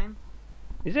of time.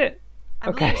 Is it? I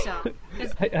believe so.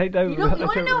 I don't. You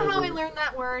want to know how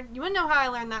I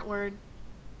learned that word?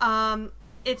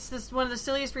 It's one of the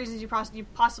silliest reasons you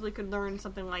possibly could learn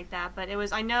something like that. But it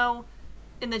was, I know,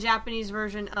 in the Japanese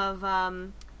version of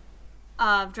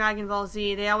Dragon Ball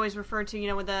Z, they always refer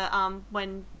to, with the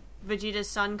when Vegeta's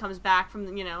son comes back from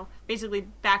basically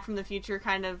back from the future,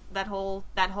 kind of that whole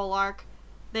arc.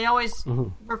 They always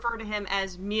refer to him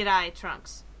as Mirai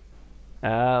Trunks.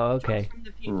 Oh, okay. Trunks from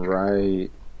the future.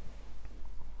 Right.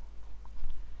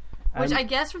 Which I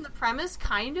guess from the premise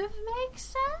kind of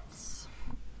makes sense.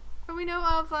 What we know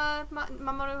of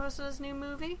Mamoru Hosoda's new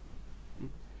movie.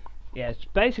 Yes,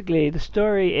 basically the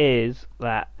story is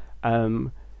that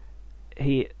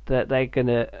he's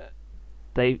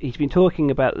been talking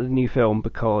about the new film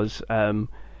because they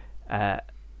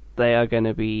are going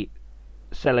to be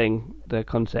selling the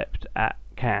concept at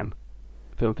Cannes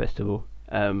Film Festival.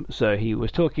 So he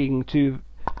was talking to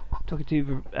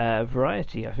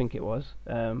Variety, I think it was,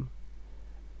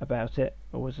 about it,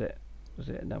 or was it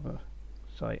another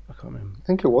site? I can't remember. I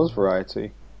think it was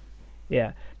Variety.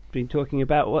 Yeah, been talking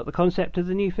about what the concept of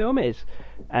the new film is,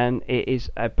 and it is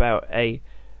about a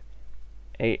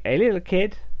little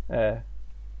kid.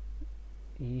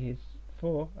 He is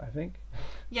 4, I think.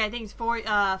 Yeah, I think he's 4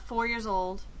 years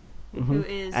old. Who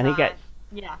is and he gets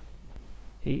yeah.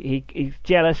 He's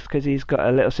jealous because he's got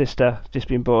a little sister just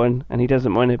been born, and he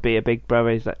doesn't want to be a big brother.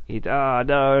 He's like,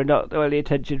 no, not all the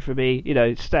attention for me.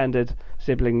 Standard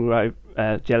sibling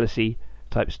jealousy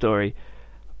type story.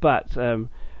 But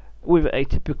with a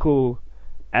typical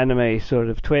anime sort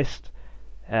of twist,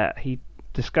 he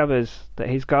discovers that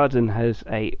his garden has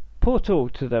a portal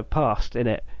to the past in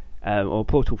it, or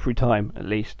portal through time at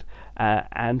least,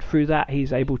 and through that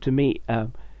he's able to meet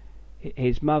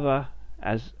his mother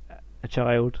as a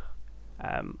child,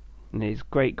 and his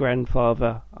great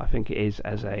grandfather, I think it is,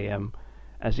 as a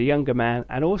younger man,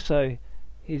 and also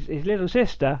his little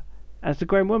sister as the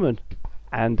grown woman.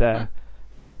 And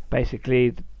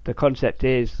basically, the concept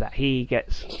is that he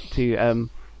gets to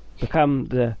become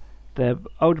the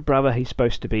older brother he's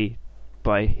supposed to be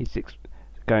by his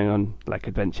going on like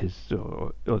adventures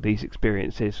or these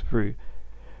experiences through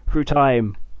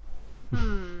time.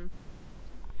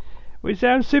 Which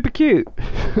sounds super cute.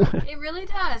 It really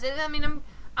does.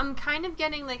 I'm kind of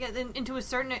getting like to a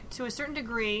certain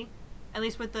degree, at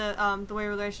least with the way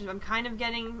relationship. I'm kind of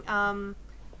getting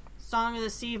Song of the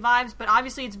Sea vibes, but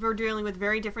obviously we're dealing with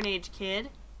very different age kid,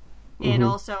 and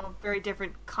also very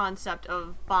different concept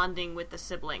of bonding with the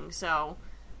sibling. So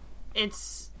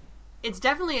it's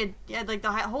definitely like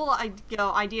the whole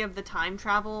idea of the time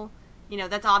travel.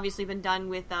 That's obviously been done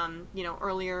with,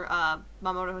 earlier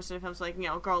Mamoru Hosoda films like,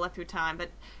 Girl Left Through Time. But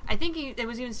I think it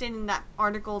was even stated in that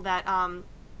article that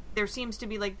there seems to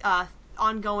be, like,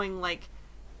 ongoing, like,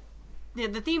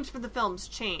 the themes for the films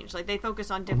change. Like, they focus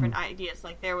on different ideas.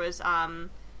 Like, there was, I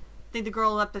think the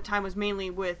Girl Left Through Time was mainly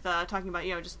with talking about,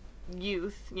 just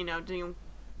youth,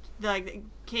 like,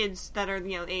 kids that are,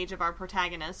 the age of our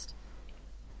protagonist.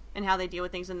 And how they deal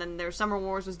with things, and then their Summer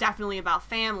Wars was definitely about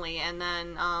family, and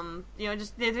then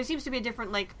just there seems to be a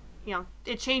different, like,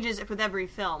 it changes with every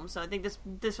film. So I think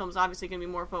this film is obviously going to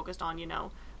be more focused on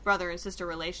brother and sister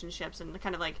relationships, and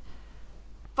kind of like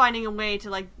finding a way to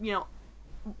like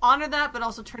honor that, but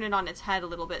also turn it on its head a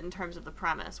little bit in terms of the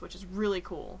premise, which is really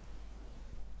cool.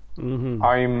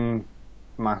 I'm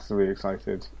massively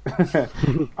excited.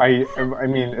 I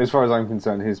mean, as far as I'm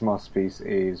concerned, his masterpiece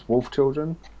is Wolf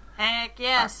Children. Heck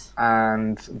yes.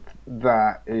 And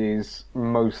that is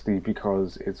mostly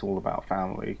because it's all about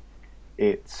family.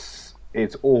 It's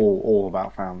all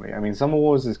about family. I mean, Summer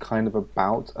Wars is kind of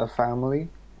about a family,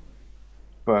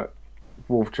 but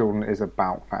Wolf Children is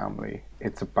about family.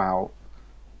 It's about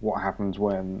what happens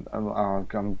when I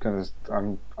can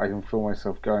feel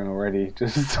myself going already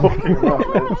just talking about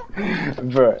this.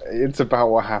 But it's about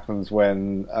what happens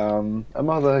when a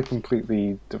mother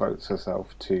completely devotes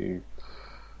herself to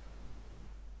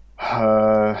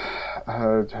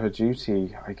her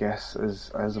duty, I guess,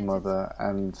 as a mother,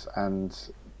 and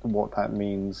what that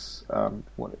means,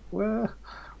 what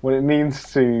it means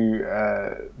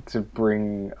to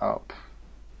bring up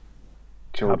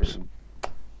children,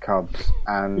 cubs,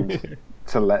 and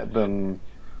to let them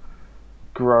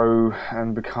grow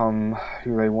and become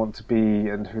who they want to be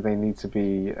and who they need to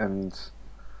be, and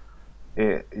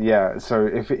so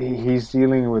if he's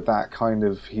dealing with that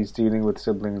he's dealing with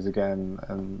siblings again,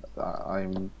 and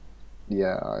I'm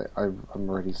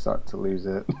already starting to lose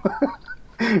it.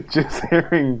 Just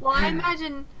hearing. Well, I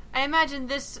imagine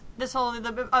this whole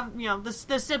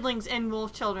the siblings in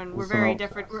Wolf Children were very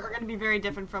different. We're going to be very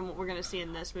different from what we're going to see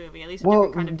in this movie. At least a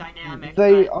different kind of dynamic.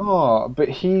 They are, but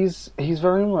he's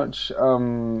very much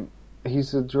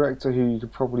he's a director who you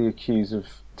could probably accuse of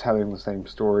telling the same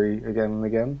story again and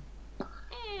again.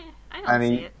 I don't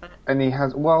see it, but... And he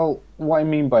has... Well, what I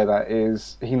mean by that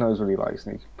is he knows what he likes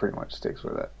and he pretty much sticks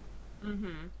with it.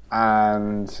 Mm-hmm.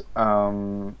 And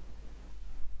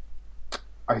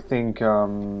I think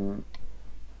you're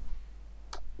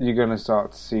going to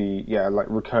start to see, like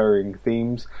recurring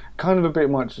themes. Kind of a bit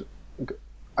much...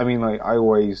 I mean, like, I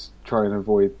always try and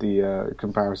avoid the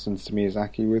comparisons to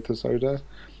Miyazaki with Hosoda.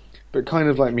 But kind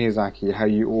of like Miyazaki, how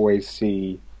you always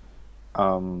see...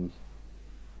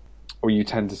 or you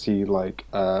tend to see like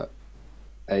an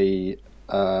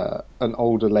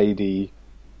older lady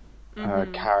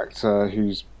character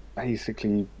who's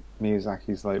basically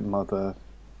Miyazaki's like mother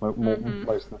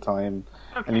most of the time,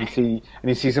 and you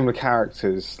see some of the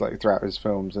characters like throughout his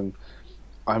films, and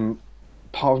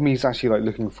part of me is actually like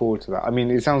looking forward to that. I mean,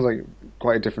 it sounds like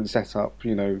quite a different setup,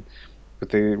 with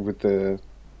the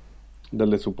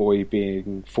little boy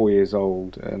being 4 years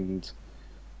old and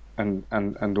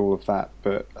all of that,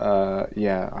 but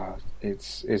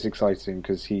it's exciting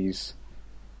because he's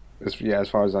as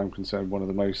far as I'm concerned, one of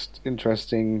the most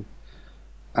interesting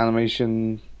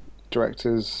animation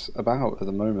directors about at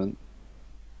the moment.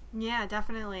 Yeah,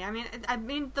 definitely. I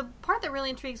mean, the part that really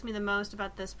intrigues me the most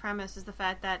about this premise is the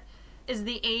fact that is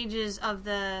the ages of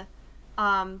the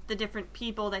different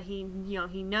people that he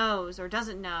knows or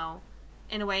doesn't know,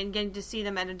 in a way, and getting to see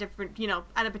them at a different,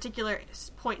 at a particular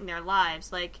point in their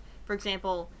lives. Like, for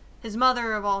example, his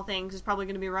mother, of all things, is probably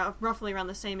going to be roughly around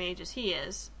the same age as he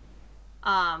is,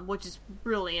 which is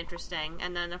really interesting.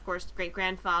 And then, of course,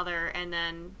 great-grandfather, and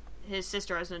then his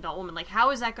sister as an adult woman. Like,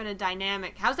 how's that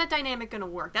dynamic going to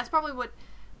work? That's probably what,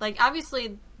 like,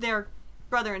 obviously they're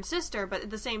brother and sister, but at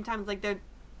the same time, like,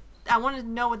 I want to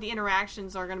know what the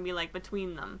interactions are going to be like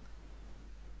between them.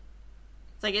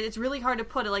 It's like, it's really hard to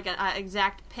put an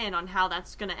exact pin on how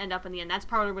that's going to end up in the end. That's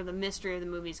probably where the mystery of the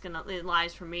movie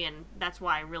lies for me, and that's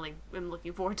why I really am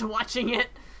looking forward to watching it.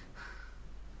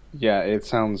 Yeah, it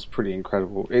sounds pretty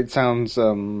incredible. It sounds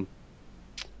I'm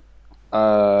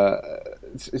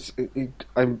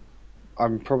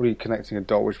probably connecting a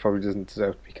dot which probably doesn't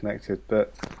deserve to be connected,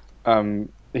 but I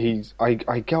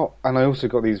also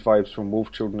got these vibes from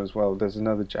Wolf Children as well. There's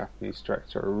another Japanese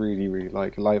director I really, really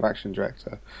like, a live action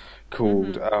director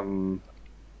called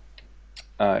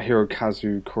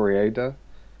Hirokazu Koreeda,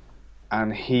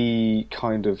 and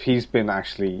he's been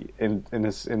actually in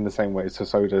the same way as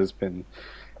Hosoda has been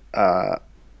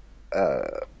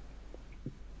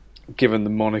given the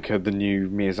moniker the new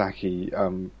Miyazaki.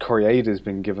 Koreeda's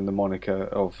been given the moniker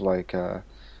of like the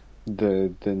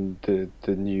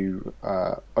new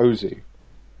Ozu.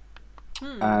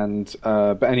 And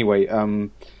but anyway,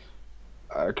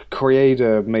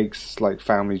 Koreeda makes like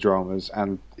family dramas,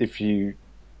 and if you're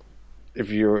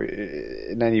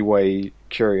in any way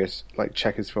curious, like,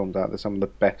 check his films out. They're some of the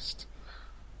best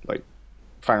like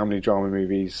family drama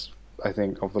movies I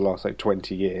think of the last like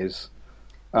 20 years.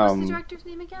 What's the director's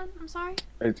name again? I'm sorry.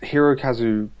 It's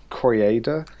Hirokazu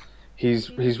Koreeda. He's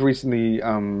recently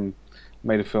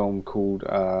made a film called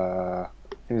I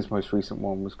think his most recent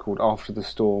one was called After the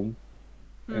Storm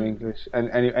in English. And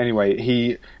anyway,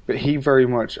 he very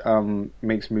much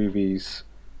makes movies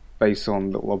based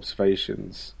on little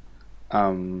observations,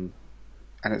 and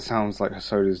it sounds like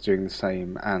Hosoda's doing the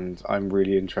same. And I'm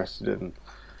really interested in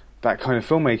that kind of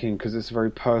filmmaking because it's a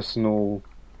very personal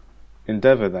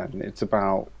endeavor. Then it's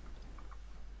about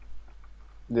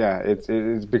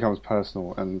it becomes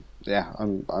personal, and there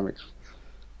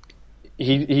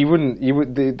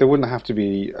wouldn't have to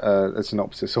be a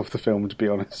synopsis of the film, to be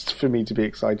honest, for me to be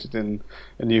excited in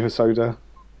a new Hosoda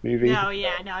movie.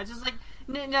 It's just like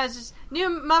it's just new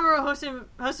Mamoru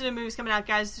Hosoda movies coming out,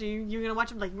 guys. So you're gonna watch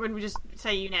them? Like, wouldn't we just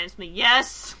say unanimously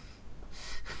yes?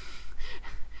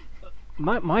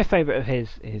 My favourite of his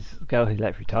is Girl Who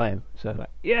Left Through Time. So, like,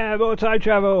 yeah, more time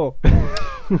travel.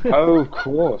 Oh, of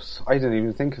course. I didn't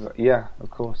even think of it. Yeah, of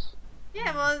course.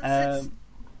 Yeah, well, it's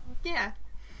yeah.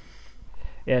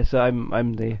 Yeah, so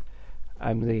I'm the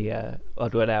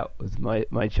odd one out with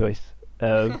my choice.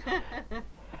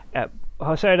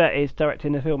 Hosoda is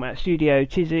directing the film at Studio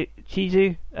Chizu,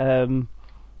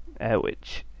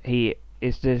 which he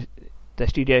is the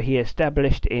studio he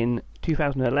established in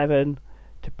 2011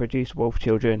 to produce Wolf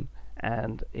Children,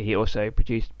 and he also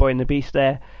produced Boy and the Beast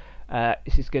there.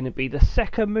 This is going to be the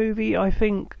second movie, I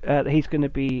think, that he's going to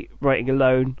be writing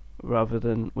alone rather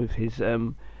than with his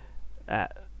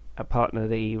a partner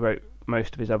that he wrote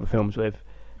most of his other films with.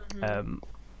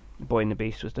 Boy and the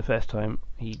Beast was the first time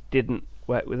he didn't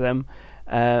work with them,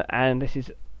 and this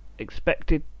is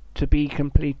expected to be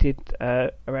completed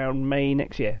around May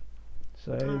next year.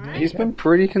 So Alright. He's been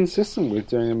pretty consistent with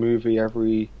doing a movie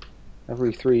every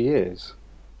 3 years.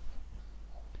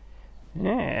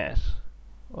 Yes,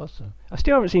 awesome. I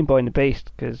still haven't seen Boy and the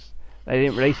Beast because they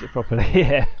didn't release it properly.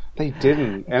 Yeah, They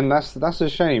didn't, and that's a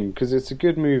shame because it's a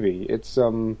good movie. It's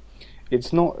not.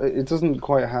 It doesn't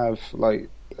quite have, like,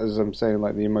 as I'm saying,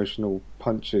 like the emotional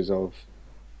punches of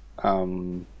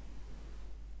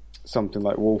something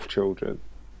like Wolf Children,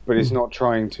 but it's not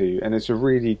trying to, and it's a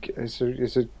really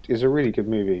good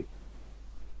movie.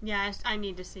 Yeah, I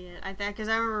need to see it. Because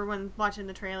I remember when watching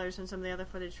the trailers and some of the other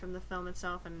footage from the film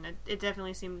itself, and it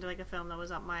definitely seemed like a film that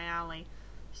was up my alley.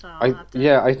 So I'll have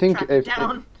to I think track it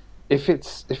down. if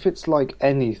it's like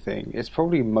anything, it's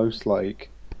probably most like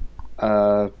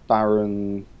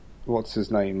Baron, what's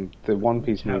his name, the One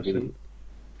Piece movie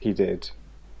he did.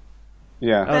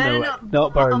 Yeah. Oh no,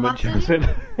 not Baron Munchausen.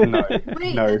 No.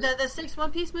 Wait, no. the sixth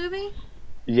One Piece movie?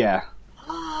 Yeah.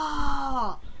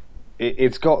 Oh.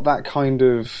 It's got that kind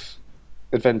of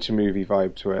adventure movie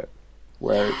vibe to it,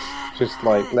 where it's just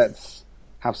like, let's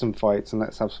have some fights and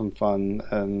let's have some fun,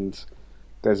 and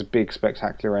there's a big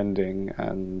spectacular ending,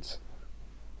 and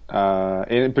but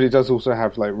it does also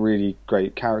have like really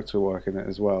great character work in it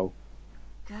as well.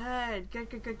 Good.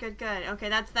 Okay,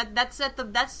 that's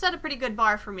set a pretty good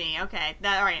bar for me. Okay,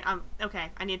 all right. Okay.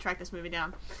 I need to track this movie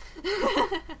down.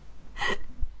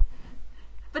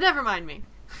 But never mind me.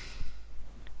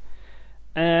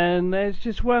 And there's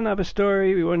just one other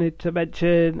story we wanted to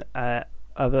mention.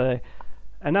 Another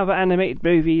animated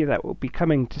movie that will be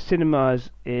coming to cinemas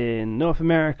in North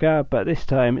America, but this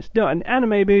time it's not an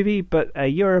anime movie, but a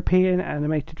European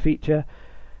animated feature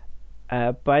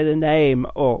by the name,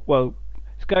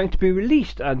 it's going to be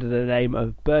released under the name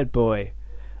of Bird Boy.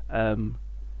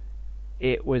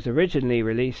 It was originally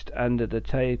released under the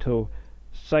title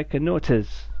Psychonautas.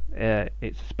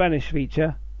 It's a Spanish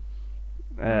feature.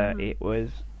 It was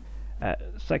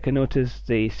Psychonautas,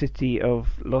 the city of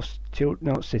lost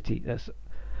children. Not city. That's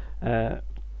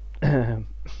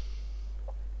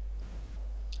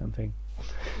something.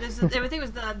 Everything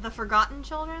was the Forgotten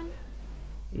Children.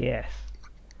 Yes,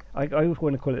 I always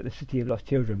want to call it the City of Lost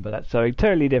Children, but that's something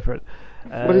totally different.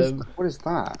 What is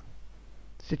that?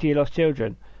 City of Lost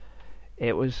Children.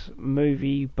 It was a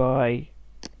movie by.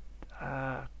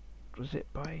 Was it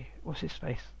by what's his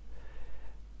face?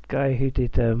 Guy who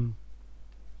did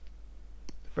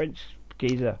French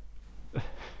geezer.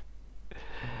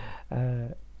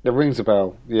 It rings a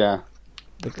bell. Yeah.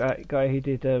 The guy who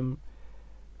did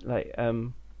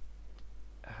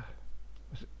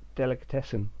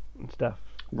Delicatessen and stuff.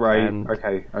 Right. And,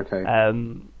 okay.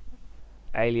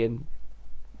 Alien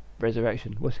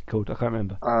Resurrection. What's it called? I can't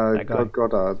remember. That guy.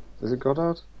 Goddard. Is it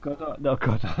Goddard? Goddard. Not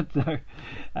Goddard.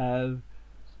 No.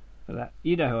 For that,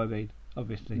 you know who I mean,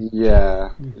 obviously. Yeah.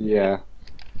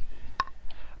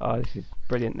 Oh, this is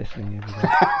brilliant listening.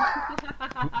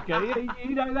 Okay,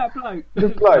 you know that bloke. The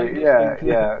bloke,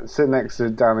 yeah. Sit next to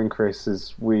Dan and Chris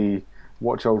as we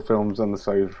watch old films on the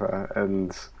sofa,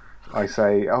 and I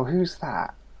say, "Oh, who's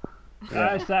that?"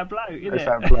 Yeah. It's that bloke, isn't It's it?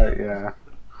 that bloke, yeah.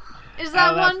 Is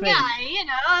that one thing. guy? You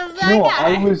know, is You that know what?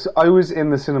 guy? I was in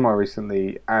the cinema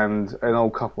recently, and an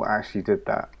old couple actually did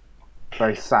that.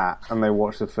 They sat and they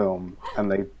watched the film, and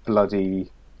they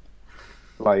bloody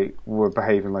were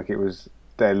behaving like it was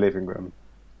their living room.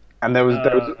 And there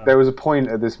was a point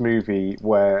at this movie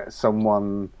where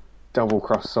someone double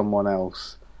crossed someone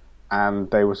else, and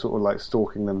they were sort of like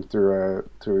stalking them through.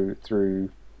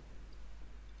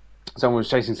 Someone was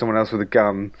chasing someone else with a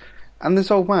gun, and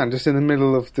this old man, just in the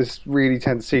middle of this really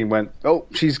tense scene, went, "Oh,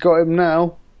 she's got him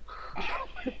now."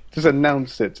 Just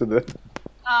announced it to the.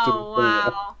 Oh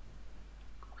wow!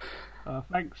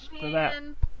 Thanks for that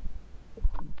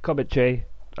commentary,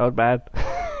 old man.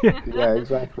 Yeah,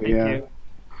 exactly. Thank you.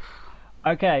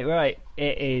 Okay, right.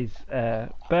 It is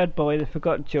Bird Boy: The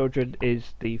Forgotten Children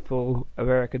is the full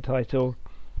American title.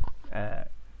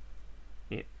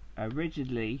 It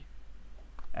originally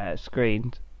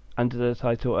screened under the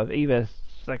title of either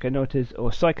Psychonauts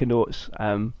or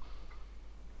Psychonauts,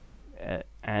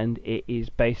 and it is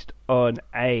based on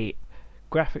a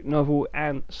graphic novel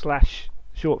and /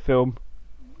 short film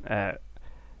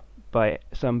by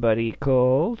somebody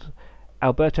called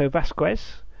Alberto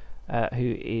Vasquez,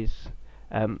 who is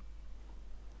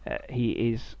he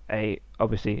is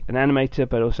obviously an animator,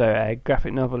 but also a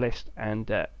graphic novelist,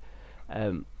 and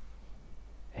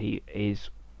he is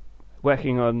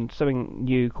working on something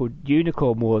new called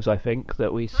Unicorn Wars, I think,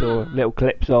 that we saw little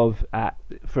clips of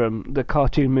from the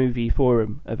Cartoon Movie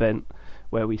Forum event,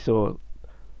 where we saw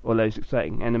all those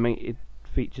exciting animated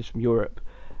features from Europe.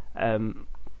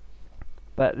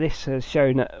 But this has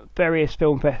shown at various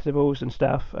film festivals and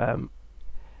stuff. I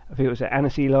think it was at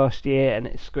Annecy last year, and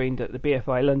it screened at the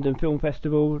BFI London Film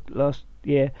Festival last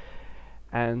year,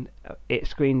 and it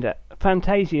screened at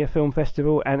Fantasia Film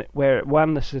Festival, and where it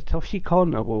won the Satoshi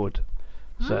Kon Award.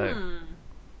 So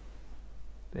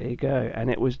there you go, and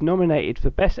it was nominated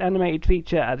for Best Animated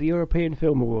Feature at the European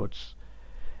Film Awards,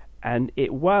 and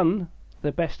it won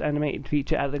the Best Animated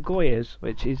Feature at the Goyas,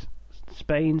 which is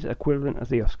Spain's equivalent of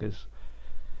the Oscars.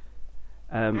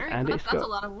 And that's a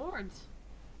lot of awards.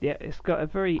 Yeah, it's got a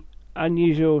very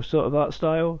unusual sort of art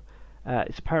style.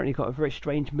 It's apparently got a very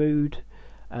strange mood.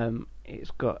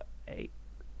 It's got a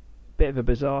bit of a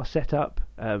bizarre setup,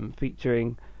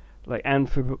 featuring like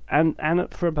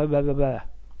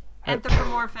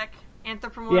anthropomorphic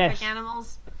yes.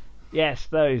 Animals. Yes,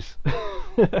 those.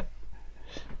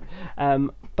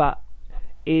 But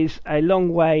is a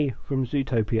long way from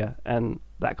Zootopia and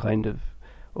that kind of,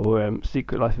 or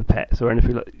Secret Life of Pets, or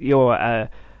anything like your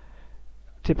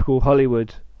typical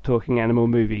Hollywood talking animal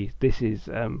movie. This is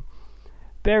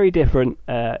very different.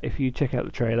 If you check out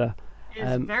the trailer,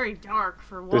 it's very dark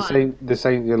for one. This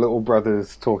ain't your little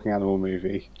brother's talking animal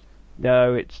movie.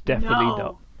 No, it's definitely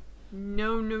not.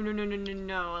 No.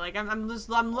 Like I'm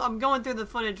going through the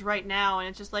footage right now, and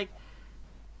it's just like,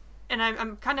 and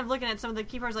I'm kind of looking at some of the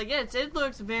key parts. Like, it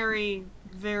looks very,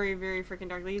 very, very freaking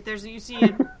dark. Like, you see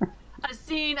a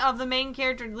scene of the main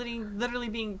character literally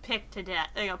being pecked to death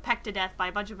by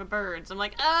a bunch of birds. I'm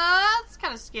like, that's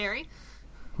kind of scary.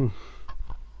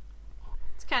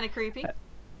 It's kind of creepy.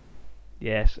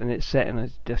 Yes, and it's set in a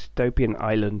dystopian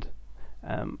island,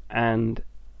 and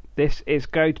this is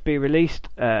going to be released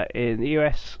in the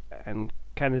US and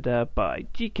Canada by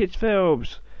G-Kids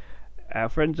Films. Our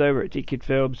friends over at G-Kids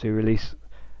Films, who release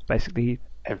basically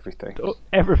everything.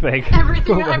 Every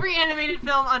animated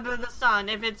film under the sun.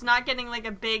 If it's not getting like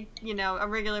a big, a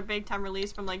regular big time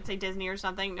release from like say Disney or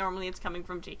something, normally it's coming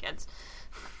from G-Kids.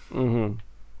 And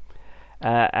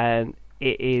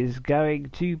it is going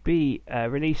to be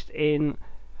released in,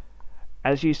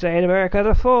 as you say in America,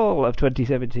 the fall of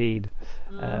 2017.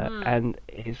 And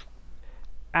is,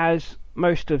 as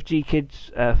most of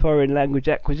G-Kids' foreign language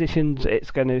acquisitions,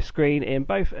 it's going to screen in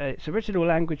both its original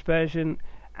language version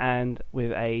and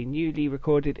with a newly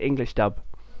recorded English dub.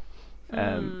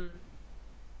 Because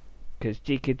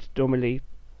G-Kids normally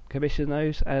commission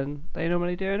those, and they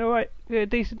normally do a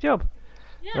decent job.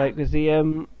 Yeah. Like with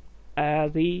the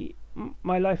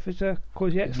My Life as a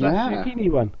Courgette / Zucchini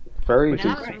one. Very good.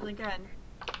 That was really good.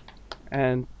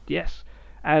 And yes,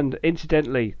 and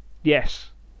incidentally,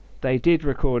 yes, they did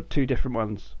record two different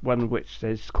ones. One which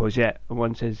says courgette and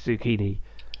one says zucchini.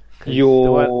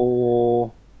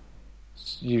 You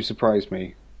surprised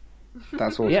me.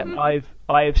 That's awesome. Yeah,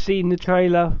 I've seen the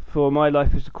trailer for My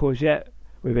Life as a Courgette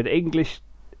with an English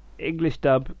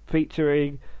dub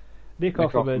featuring Nick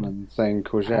Offerman saying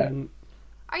courgette.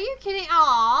 Are you kidding?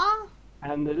 Aww.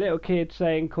 And the little kid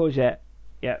saying courgette.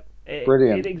 Yeah,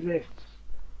 brilliant. It exists.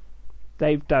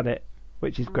 They've done it,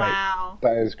 which is great. Wow.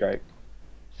 That is great.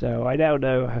 So I now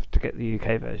know I have to get the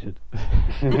UK version.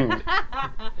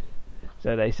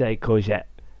 So they say courgette,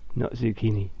 not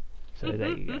zucchini. So there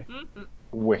you go.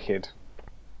 Wicked.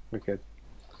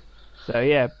 So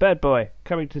yeah, Bird Boy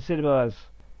coming to cinemas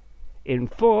in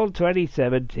fall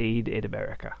 2017 in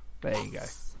America. There you go.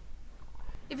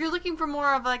 If you're looking for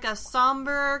more of like a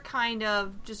somber kind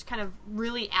of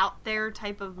really out there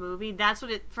type of movie, that's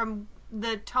what from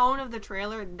the tone of the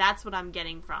trailer, that's what I'm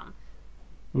getting from.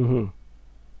 Mm-hmm.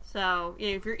 So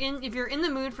if you're in the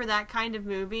mood for that kind of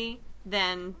movie,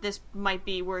 then this might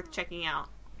be worth checking out,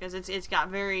 because it's got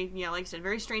very, like I said,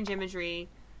 very strange imagery,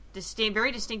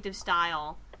 very distinctive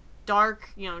style,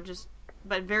 dark,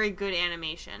 but very good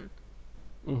animation.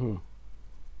 Mm-hmm.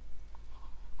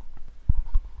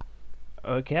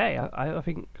 Okay, I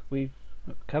think we've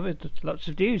covered lots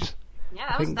of news.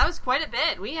 Yeah, that was quite a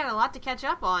bit. We had a lot to catch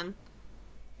up on.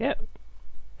 Yep.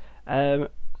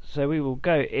 So we will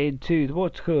go into the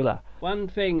water cooler. One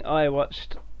thing I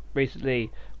watched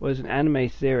recently was an anime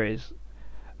series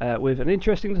with an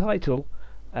interesting title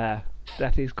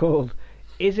that is called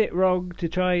 "Is It Wrong to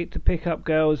Try to Pick Up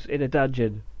Girls in a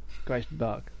Dungeon?" Question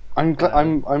mark.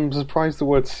 I'm surprised the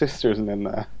word sister isn't in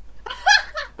there.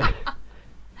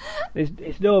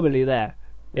 It's normally there.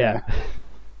 Yeah.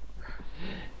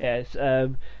 Yes.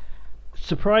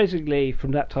 Surprisingly,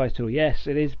 from that title, yes,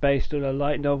 it is based on a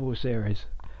light novel series.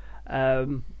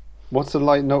 What's a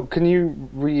light novel? Can you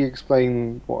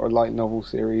re-explain what a light novel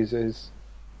series is?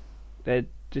 They're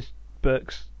just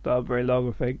books that are very long,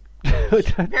 I think.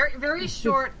 very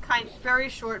short, very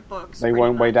short books. They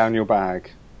won't weigh down your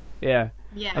bag. Yeah.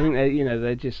 Yeah. I think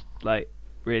they're just like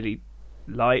really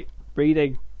light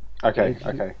reading. Okay.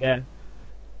 Yeah.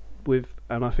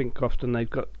 And I think often they've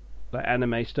got like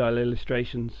anime style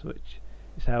illustrations, which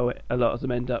is how a lot of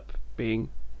them end up being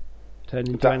turned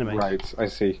into anime. Right, I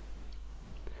see.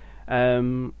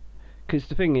 Because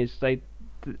the thing is,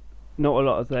 not a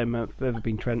lot of them have ever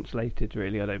been translated,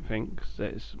 really. I don't think. So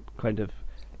it's kind of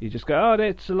you just go, oh,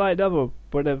 it's a light novel,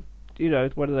 one of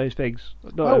those things.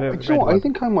 I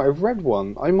think I might have read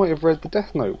one. I might have read the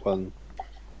Death Note one.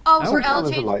 Oh, for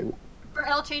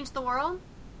Elle Changed the World?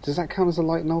 Does that count as a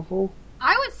light novel?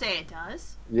 I would say it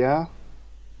does. Yeah.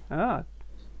 Ah.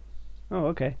 Oh,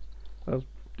 okay. Well,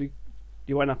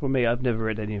 you went up on me. I've never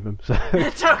read any of them, so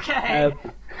it's okay.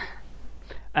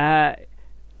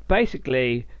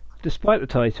 Basically, despite the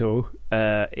title,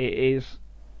 it is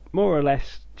more or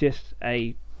less just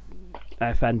a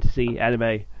fantasy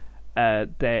anime.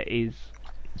 There is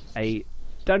a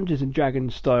Dungeons and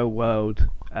Dragons style world.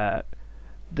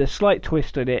 The slight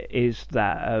twist on it is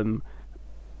that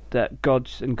that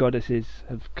gods and goddesses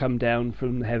have come down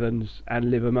from the heavens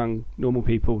and live among normal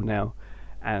people now,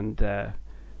 and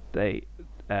they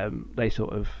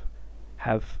sort of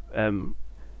have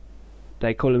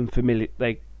they call them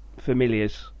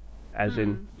familiars, as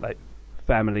in like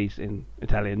families in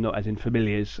Italian, not as in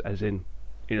familiars, as in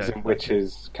as in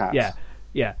witches, cats.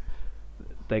 Yeah.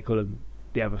 They call them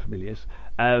the other familiars.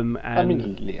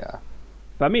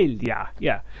 Familia,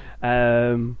 yeah.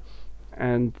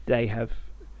 And they have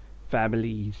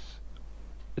families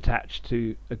attached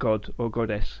to a god or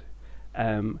goddess.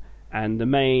 And the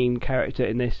main character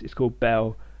in this is called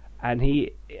Bel, and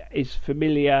he is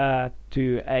familiar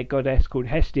to a goddess called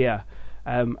Hestia,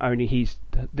 only he's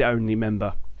the only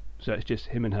member. So it's just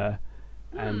him and her.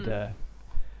 And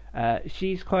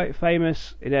she's quite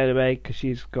famous in anime because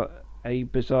she's got a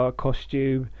bizarre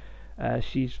costume.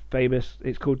 She's famous.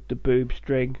 It's called the boob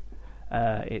string.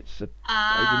 It's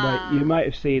you might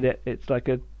have seen it. It's like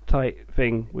a tight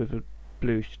thing with a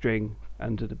blue string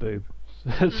under the boob.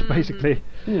 That's basically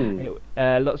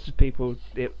lots of people.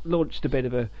 It launched a bit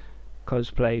of a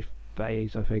cosplay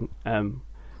phase, I think. And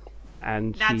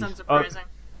that's unsurprising.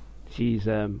 She's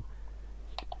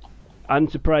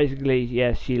unsurprisingly,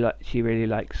 yes, she really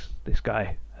likes this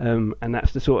guy. And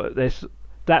that's the sort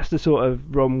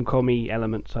of rom-com-y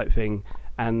element type thing.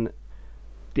 And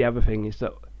the other thing is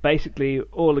that basically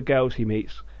all the girls he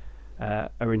meets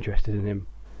are interested in him,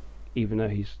 even though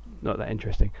he's not that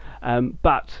interesting.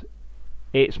 But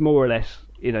it's more or less,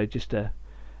 just a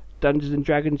Dungeons and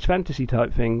Dragons fantasy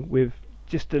type thing with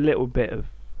just a little bit of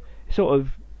sort of.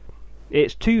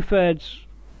 It's 2/3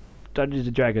 Dungeons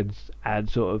and Dragons and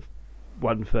sort of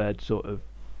 1/3 sort of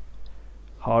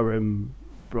harem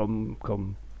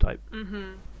rom-com type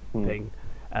thing.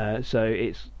 So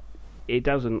it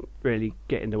doesn't really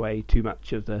get in the way too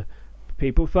much of the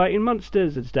people fighting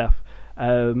monsters and stuff.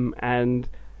 And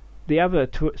the other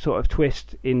sort of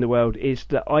twist in the world is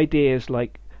that ideas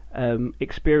like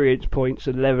experience points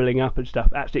and leveling up and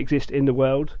stuff actually exist in the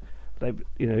world. They,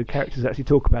 characters actually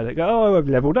talk about it. Go, oh, I've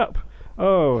leveled up.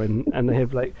 Oh, and they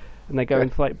have and they go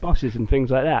and fight bosses and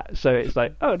things like that. So it's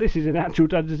like, oh, this is an actual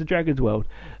Dungeons and Dragons world.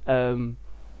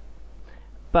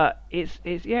 But it's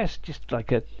just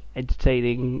like a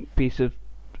entertaining piece of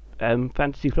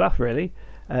fantasy fluff, really.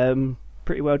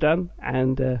 Pretty well done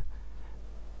and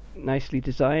nicely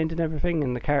designed and everything.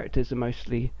 And the characters are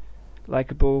mostly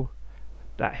likable.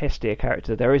 That Hestia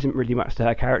character, there isn't really much to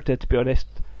her character, to be honest,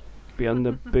 beyond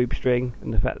the boob string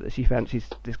and the fact that she fancies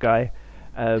this guy.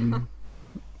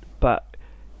 But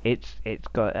it's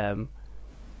got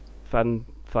fun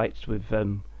fights with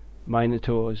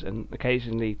minotaurs and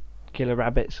occasionally killer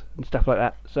rabbits and stuff like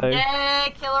that. So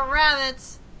yay, killer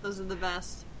rabbits! Those are the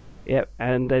best. Yep,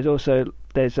 and there's a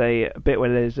bit where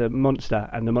there's a monster,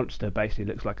 and the monster basically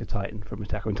looks like a Titan from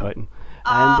Attack on Titan.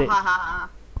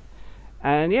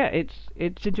 And yeah, it's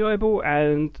enjoyable,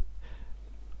 and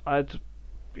I'd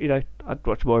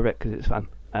watch more of it because it's fun.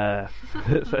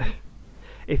 So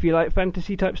if you like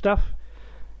fantasy type stuff,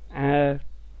 then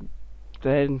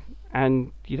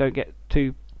and you don't get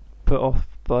too put off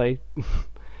by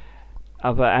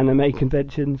other anime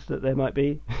conventions that there might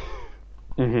be.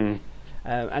 And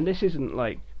this isn't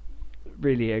like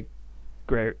really a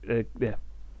great,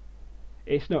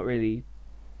 it's not really,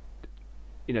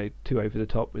 too over the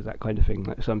top with that kind of thing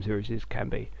like some series can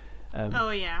be.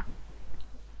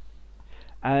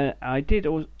 I did,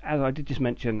 as I did just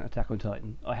mention, Attack on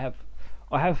Titan. I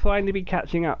have finally been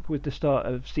catching up with the start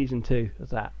of season 2 of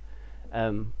that.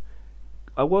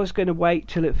 I was going to wait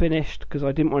till it finished because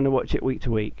I didn't want to watch it week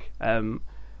to week.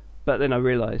 But then I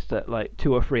realised that like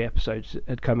 2 or 3 episodes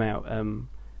had come out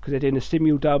because they're doing a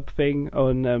simul-dub thing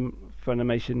on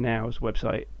Funimation Now's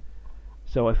website.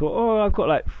 So I thought, I've got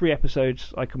like 3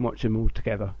 episodes, I can watch them all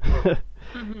together.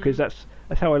 Because that's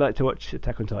how I like to watch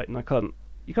Attack on Titan.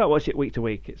 You can't watch it week to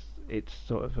week. It's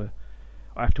sort of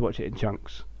I have to watch it in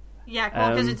chunks. Yeah,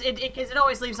 cool. Because it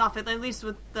always leaves off, at least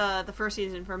with the first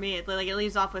season for me, it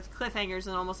leaves off with cliffhangers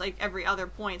and almost like every other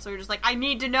point. So you're just like, I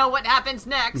need to know what happens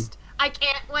next. I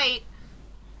can't wait.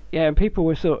 Yeah, and people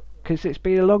were because it's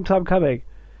been a long time coming,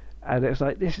 and it's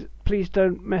like please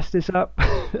don't mess this up.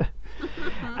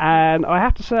 And I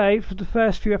have to say, for the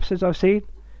first few episodes I've seen,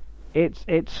 it's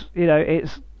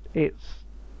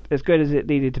as good as it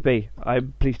needed to be.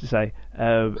 I'm pleased to say.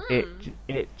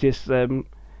 It just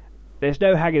there's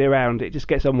no hanging around. It just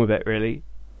gets on with it, really.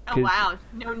 Oh wow!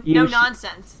 No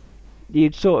nonsense.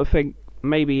 You'd sort of think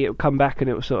maybe it'll come back and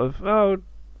it'll sort of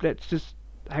let's just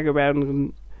hang around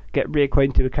and get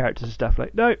reacquainted with characters and stuff.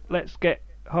 Like no, let's get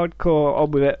hardcore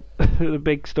on with it, the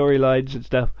big storylines and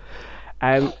stuff.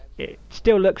 And it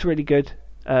still looks really good,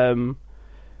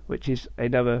 which is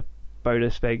another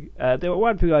bonus thing. The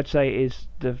one thing I'd say is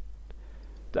the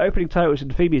opening titles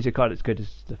and the theme music aren't as good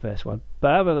as the first one,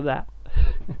 but other than that,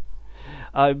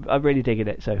 I'm really digging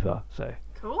it so far. So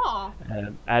cool.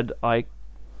 And I'm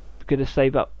gonna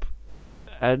save up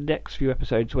next few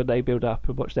episodes when they build up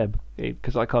and watch them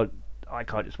because I can't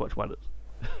just watch one.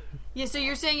 Yeah, so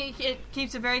you're saying it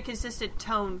keeps a very consistent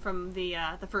tone from the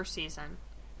first season.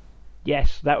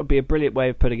 Yes, that would be a brilliant way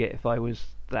of putting it if I was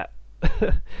that.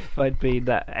 If I'd been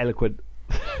that eloquent.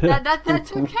 That's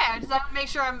okay. I just have to make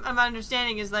sure I'm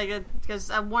understanding is because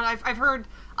I've heard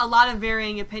a lot of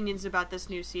varying opinions about this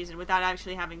new season without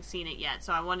actually having seen it yet.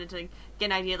 So I wanted to get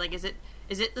an idea. Like, is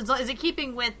it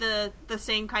keeping with the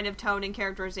same kind of tone and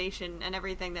characterization and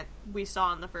everything that we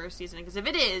saw in the first season? Because if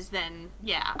it is, then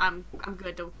yeah, I'm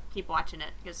good to keep watching it.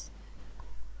 Because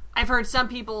I've heard some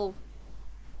people,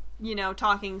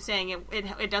 saying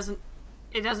it doesn't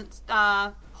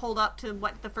hold up to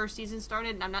what the first season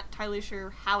started, and I'm not entirely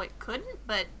sure how it couldn't.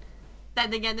 But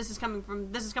then again, this is coming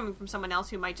from someone else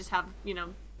who might just have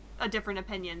a different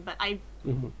opinion. But I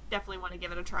definitely want to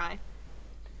give it a try.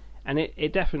 And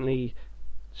it definitely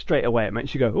straight away it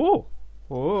makes you go,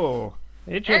 oh,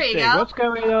 interesting. There you go. What's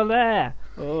going on there?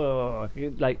 Oh,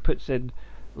 it puts in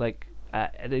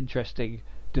an interesting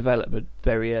development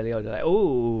very early on. You're like,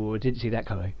 oh, I didn't see that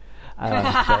coming.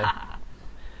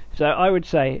 So I would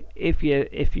say if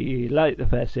you like the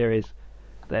first series,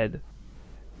 then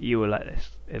you will like this.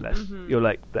 Unless you're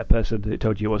like that person who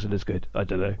told you it wasn't as good. I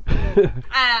don't know. I don't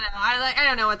know. I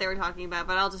don't know what they were talking about,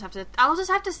 but I'll just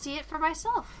have to see it for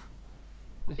myself.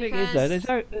 The thing is, though,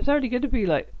 there's only going to be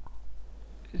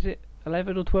is it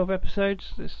 11 or 12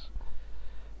 episodes?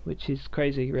 Which is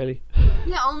crazy, really.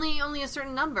 Yeah, only a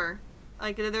certain number.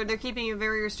 Like they're keeping it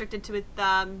very restricted to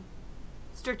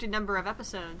restricted number of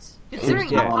episodes, considering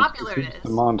how popular it is.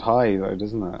 Demand high, though,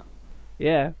 doesn't it?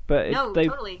 Yeah, but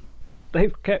totally.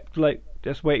 They've kept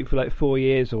just waiting for 4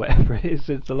 years or whatever it is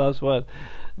since the last one.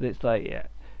 And it's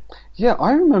Yeah,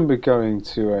 I remember going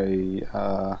to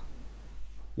a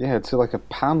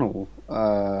panel,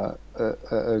 a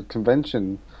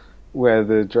convention where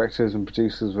the directors and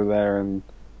producers were there, and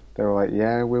they were like,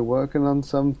 "Yeah, we're working on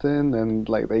something," and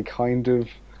they kind of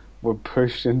were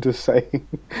pushed into saying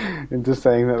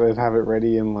that they'd have it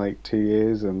ready in 2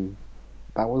 years, and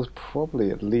that was probably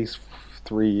at least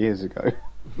 3 years ago.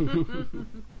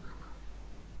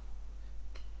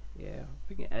 Yeah,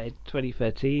 I think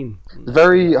 2013.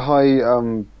 Very high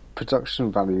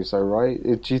production values, though, right?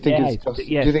 Do you think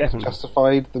it's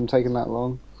justified them taking that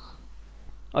long?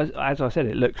 As I said,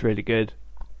 it looks really good.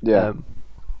 Yeah.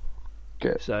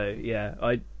 Good. So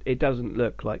yeah, it doesn't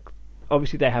look like.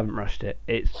 Obviously, they haven't rushed it.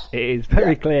 It is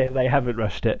very clear they haven't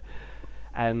rushed it,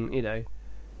 and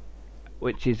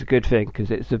which is a good thing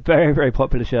because it's a very, very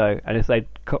popular show. And if they'd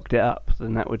cocked it up,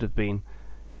 then that would have been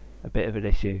a bit of an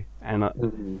issue.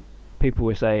 And people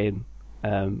were saying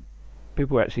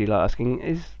people were actually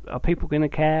asking, are people going to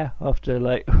care after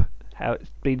like how it's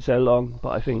been so long? But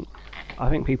I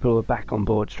think people are back on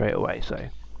board straight away. So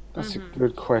that's a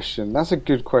good question. That's a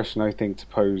good question, I think, to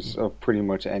pose of pretty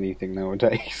much anything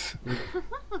nowadays.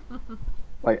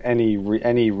 Like any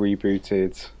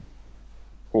rebooted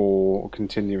or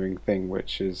continuing thing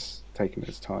which is taking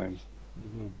its time.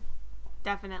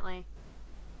 Definitely.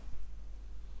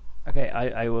 Okay,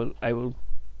 I will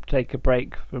take a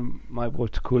break from my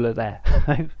water cooler there.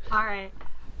 All right.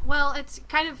 Well, it's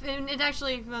kind of, it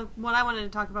actually, what I wanted to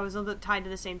talk about was a little bit tied to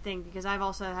the same thing, because I've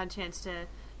also had a chance to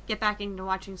get back into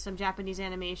watching some Japanese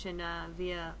animation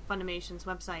via Funimation's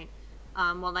website.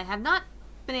 While I have not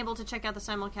been able to check out the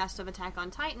simulcast of Attack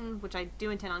on Titan, which I do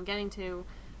intend on getting to,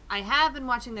 I have been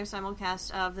watching their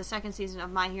simulcast of the second season of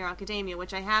My Hero Academia,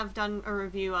 which I have done a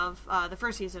review of the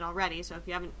first season already, so if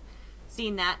you haven't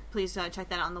seen that, please check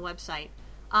that out on the website.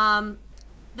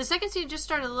 The second season just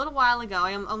started a little while ago.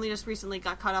 I only just recently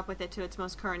got caught up with it to its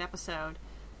most current episode.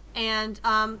 And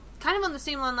kind of on the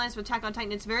same lines with Attack on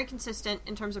Titan, it's very consistent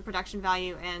in terms of production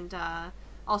value and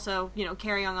also,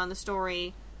 carrying on the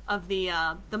story of the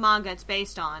manga it's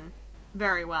based on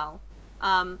very well.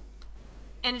 And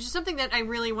it's just something that I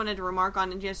really wanted to remark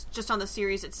on, and just on the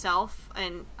series itself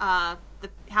and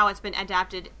how it's been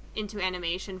adapted into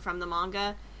animation from the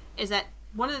manga, is that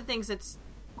one of the things that's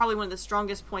probably one of the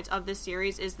strongest points of this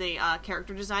series is the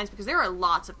character designs, because there are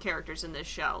lots of characters in this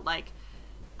show. Like,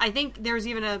 I think there's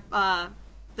even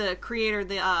the creator,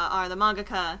 the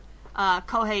mangaka,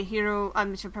 Kohei Hiro.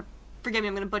 Forgive me,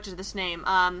 I'm going to butcher this name.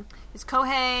 It's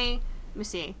Kohei. Let me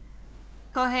see.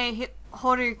 Kohei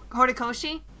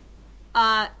Horikoshi.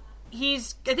 I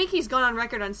think he's gone on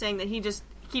record on saying that he just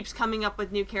keeps coming up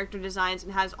with new character designs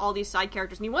and has all these side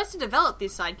characters, and he wants to develop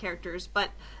these side characters. But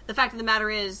the fact of the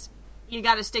matter is, you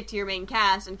got to stick to your main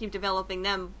cast and keep developing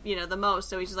them, the most.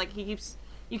 So he's just like,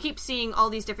 you keep seeing all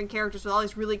these different characters with all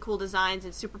these really cool designs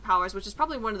and superpowers, which is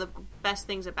probably one of the best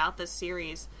things about this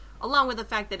series, along with the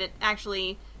fact that it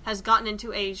actually has gotten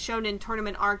into a shonen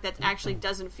tournament arc that actually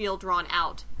doesn't feel drawn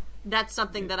out. That's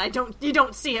something that you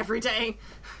don't see every day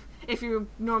if you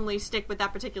normally stick with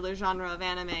that particular genre of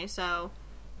anime. So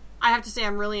I have to say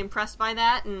I'm really impressed by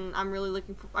that, and I'm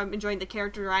enjoying the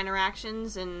character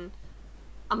interactions, and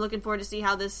I'm looking forward to see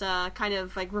how this kind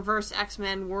of like reverse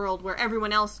X-Men world where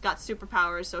everyone else got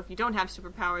superpowers, so if you don't have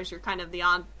superpowers, you're kind of the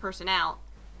odd person out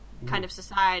kind of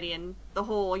society, and the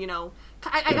whole,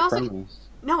 I also...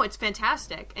 No, it's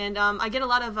fantastic. And I get a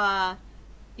lot of...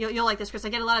 You'll like this, Chris. I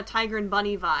get a lot of Tiger and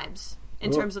Bunny vibes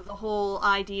in terms of the whole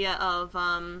idea of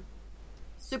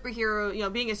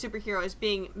superhero, being a superhero is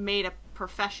being made a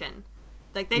profession.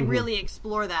 Like, they really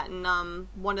explore that, and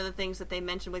one of the things that they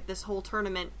mentioned with this whole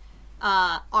tournament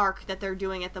arc that they're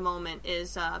doing at the moment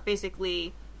is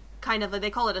basically kind of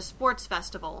they call it a sports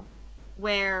festival,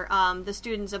 where the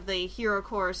students of the hero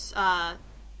course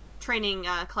training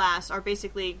class are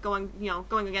basically going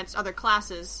against other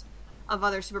classes of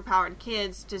other superpowered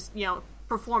kids to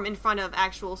perform in front of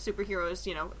actual superheroes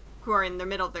who are in the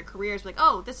middle of their careers. Like,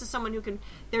 oh, this is someone who can,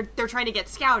 they're trying to get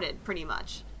scouted pretty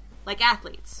much like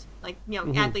athletes, like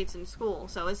athletes in school.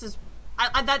 So this is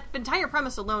that entire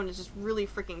premise alone is just really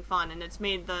freaking fun, and it's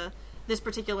made this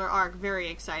particular arc very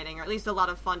exciting, or at least a lot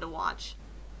of fun to watch.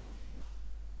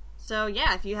 So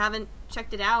yeah, if you haven't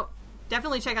checked it out,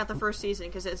 definitely check out the first season,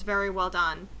 because it's very well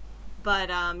done. But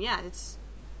yeah,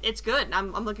 it's good.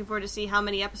 I'm looking forward to see how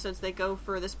many episodes they go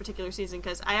for this particular season,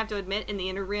 because I have to admit, in the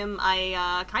interim,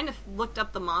 I kind of looked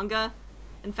up the manga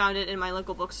and found it in my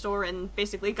local bookstore, and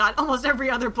basically got almost every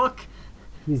other book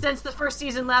since the first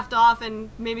season left off,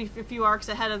 and maybe a few arcs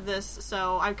ahead of this,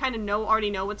 so I kind of already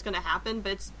know what's going to happen,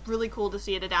 but it's really cool to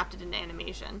see it adapted into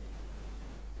animation.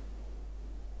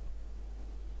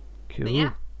 Cool. But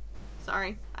yeah,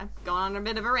 sorry, I'm going on a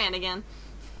bit of a rant again.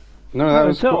 No, that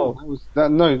was cool.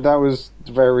 That was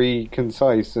very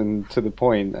concise and to the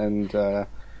point, and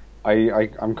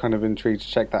I'm kind of intrigued to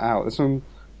check that out.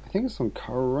 I think it's on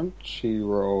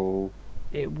Crunchyroll.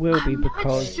 It will be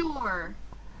because... I'm not sure.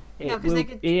 Yeah,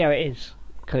 it is.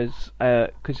 Because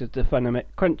of the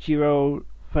Crunchyroll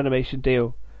Funimation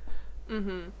deal.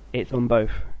 Mm-hmm. It's on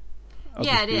both.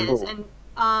 Yeah, it is. And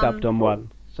dubbed on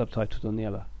one, subtitled on the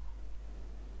other.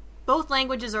 Both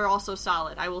languages are also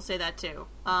solid. I will say that too.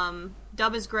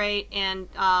 Dub is great, and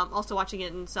also watching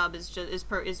it in sub is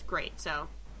great. So,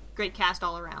 great cast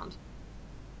all around.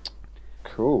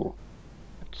 Cool.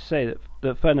 I have to say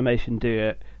that Funimation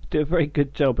do a very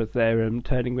good job of their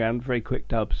turning around very quick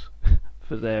dubs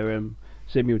for their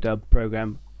simul-dub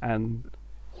program, and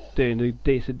doing a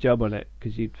decent job on it,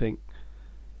 because you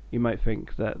might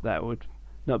think that would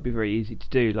not be very easy to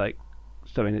do. Like,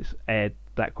 something that's aired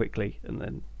that quickly and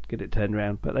then get it turned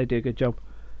around. But they do a good job.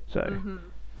 So,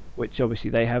 which obviously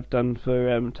they have done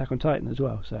for Attack on Titan as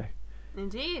well. So,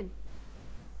 indeed.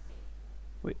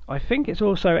 I think it's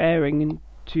also airing in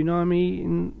Toonami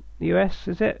in the US.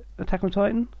 Is it Attack on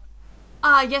Titan?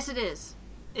 Yes, it is.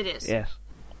 It is. Yes.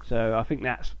 So I think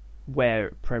that's where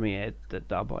it premiered the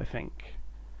dub. I think.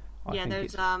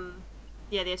 There's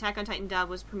the Attack on Titan dub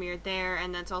was premiered there,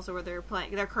 and that's also where they're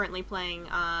playing. They're currently playing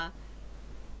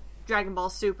Dragon Ball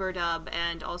Super dub,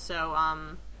 and also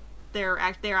they're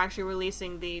actually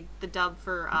releasing the dub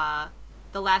for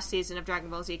the last season of Dragon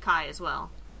Ball Z Kai as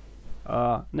well.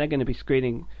 They're going to be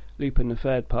screening Lupin the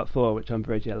Third Part 4, which I'm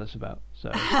very jealous about. So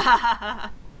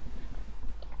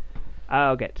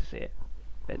I'll get to see it.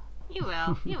 But... You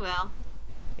will.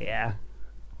 Yeah.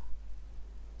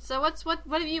 So what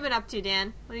have you been up to,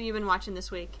 Dan? What have you been watching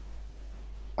this week?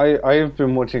 I have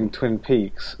been watching Twin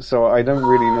Peaks, so I don't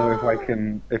really know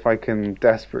if I can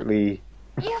desperately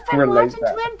You've been watching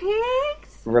Twin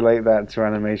Peaks? Relate that to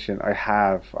animation. I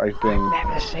have. I've been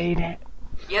never seen it.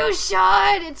 You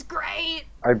should. It's great.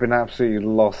 I've been absolutely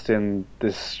lost in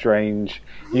this strange.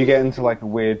 You get into like a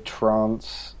weird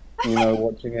trance,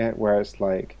 watching it, where it's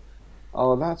like,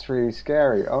 oh, that's really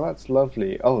scary. Oh, that's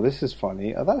lovely. Oh, this is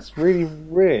funny. Oh, that's really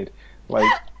weird.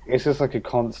 Like it's just like a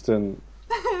constant,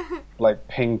 like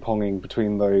ping ponging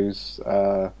between those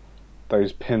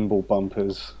pinball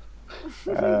bumpers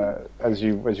as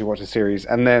you watch a series,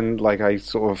 and then like I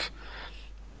sort of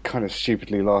kind of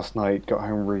stupidly last night got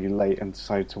home really late and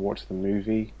decided to watch the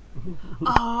movie.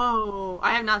 Oh,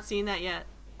 I have not seen that yet.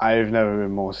 I've never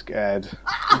been more scared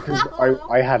because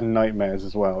I had nightmares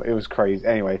as well. It was crazy.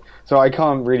 Anyway, so I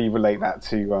can't really relate that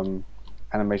to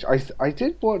animation. I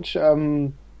did watch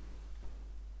the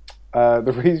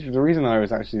reason I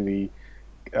was actually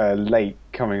late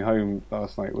coming home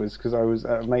last night was because I was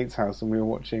at a mate's house and we were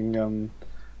watching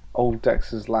Old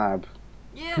Dexter's Lab.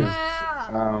 Yeah.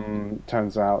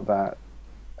 Turns out that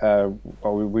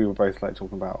we were both like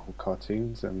talking about old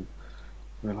cartoons, and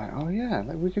we were like, oh yeah,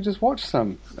 like, we could just watch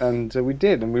some, and we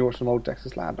did, and we watched some Old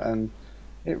Dexter's Lab, and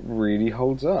it really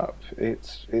holds up.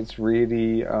 It's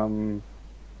really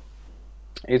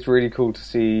cool to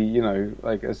see,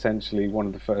 like essentially one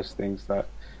of the first things that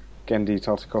Genndy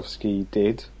Tartakovsky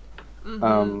did.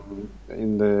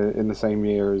 In the same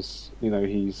year as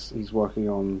he's working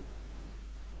on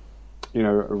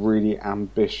a really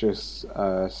ambitious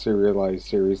serialized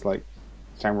series like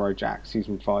Samurai Jack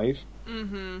season 5.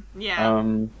 Yeah.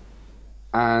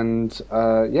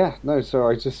 So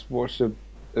I just watched a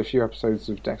few episodes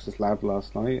of Dexter's Lab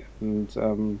last night and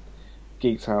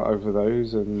geeked out over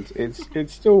those, and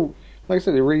it's still, like I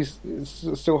said, it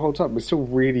still holds up. It's still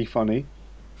really funny.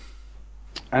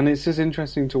 And it's just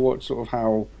interesting to watch sort of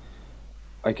how,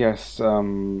 I guess,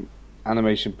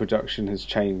 animation production has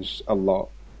changed a lot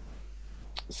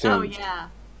since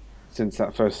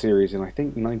that first series in, I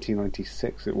think,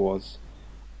 1996 it was,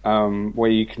 where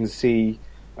you can see,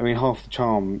 I mean, half the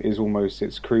charm is almost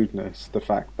its crudeness, the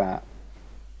fact that,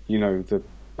 the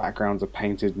backgrounds are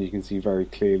painted and you can see very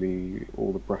clearly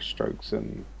all the brush strokes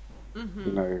and,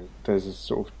 there's a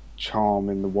sort of charm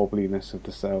in the wobbliness of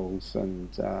the cells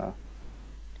and... so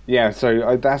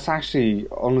that's actually,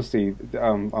 honestly,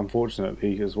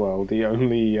 unfortunately as well, the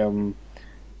only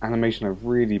animation I've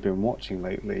really been watching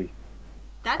lately.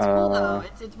 That's cool though.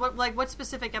 It's what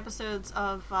specific episodes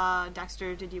of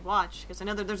Dexter did you watch? Because I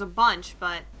know that there's a bunch,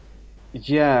 but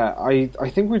yeah, I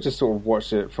think we just sort of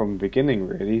watched it from the beginning,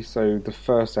 really. So the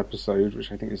first episode,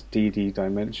 which I think is DD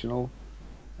Dimensional,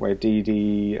 where Dexter's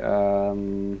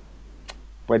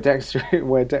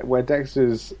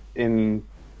in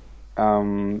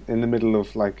the middle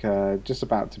of like just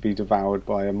about to be devoured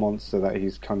by a monster that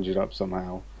he's conjured up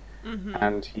somehow,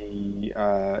 and he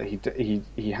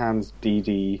hands Dee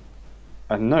Dee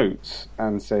a note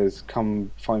and says, "Come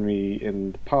find me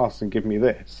in the past and give me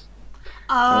this.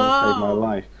 Save my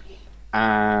life."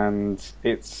 And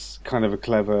it's kind of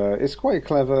it's quite a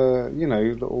clever,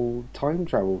 little time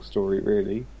travel story,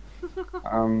 really.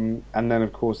 And then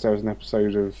of course there was an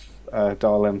episode of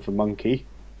Dial M for Monkey.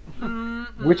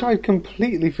 Which I'd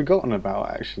completely forgotten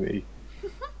about, actually,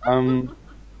 and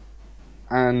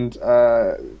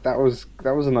that was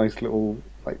a nice little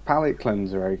like palate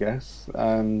cleanser, I guess,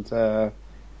 and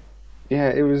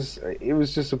it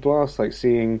was just a blast, like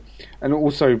seeing, and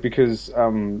also because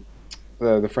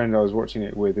the friend I was watching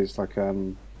it with is like a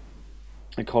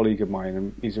colleague of mine,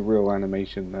 and he's a real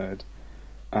animation nerd,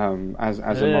 as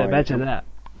am I. Imagine that.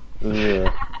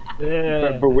 Yeah.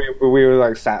 Yeah. But we were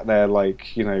like sat there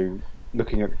like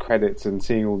looking at the credits and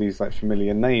seeing all these like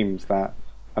familiar names that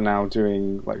are now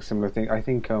doing like similar things. I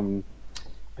think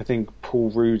I think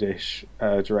Paul Rudish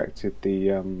directed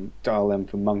the Dial M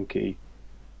for Monkey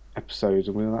episode,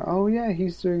 and we were like, oh yeah,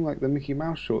 he's doing like the Mickey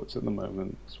Mouse shorts at the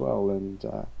moment as well, and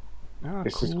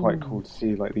it's just quite cool to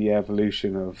see like the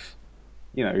evolution of,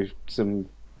 you know, some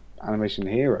animation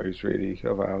heroes really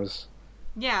of ours.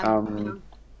 Yeah,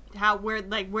 where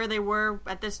they were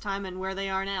at this time and where they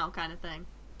are now, kind of thing.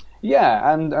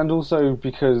 Yeah, and also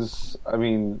because I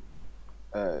mean,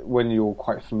 when you're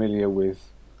quite familiar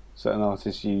with certain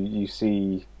artists, you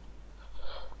see.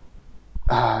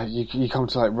 You come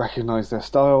to like recognize their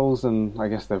styles and I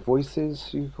guess their voices,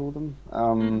 you call them.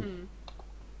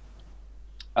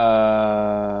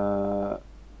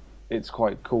 It's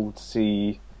quite cool to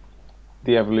see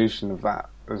the evolution of that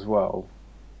as well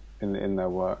in their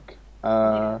work.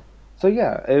 So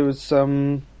yeah, it was.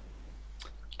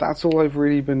 That's all I've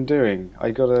really been doing.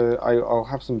 I'll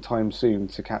have some time soon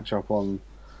to catch up on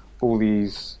all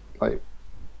these like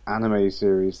anime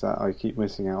series that I keep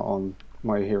missing out on.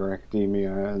 My Hero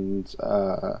Academia and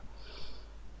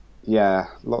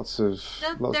lots of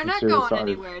they're not going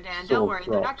anywhere, Dan. Don't worry,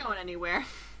 they're not going anywhere.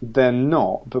 They're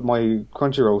not, but my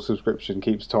Crunchyroll subscription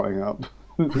keeps totting up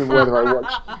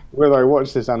whether I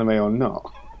watch this anime or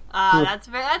not.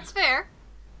 That's fair.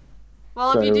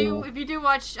 Well, if you do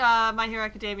watch My Hero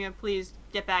Academia, please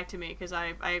get back to me because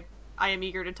I am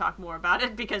eager to talk more about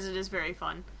it because it is very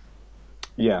fun.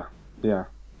 Yeah.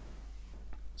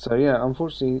 So yeah,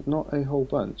 unfortunately, not a whole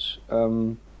bunch.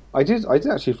 I did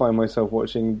actually find myself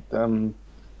watching Mamoru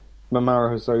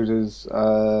Hosoda's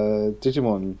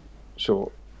Digimon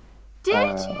short.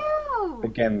 Did you?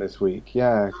 Again this week?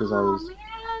 Yeah, because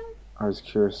I was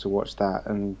curious to watch that,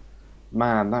 and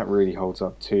man, that really holds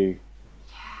up too.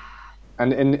 Yeah.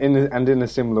 And in a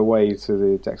similar way to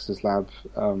the Dexter's Lab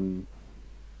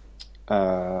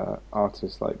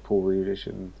artists like Paul Rudish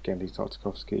and Gendy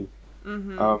Tartakovsky.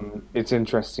 Mm-hmm. It's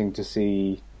interesting to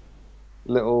see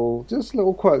little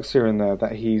quirks here and there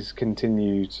that he's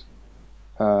continued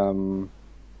to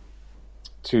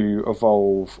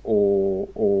evolve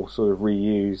or sort of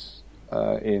reuse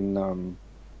in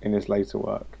his later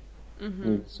work. Mm-hmm.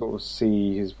 You sort of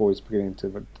see his voice beginning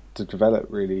to develop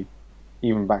really,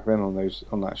 even back then on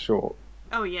that short.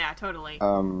 Oh yeah, totally.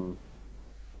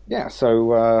 Yeah,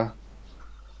 so.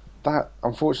 That,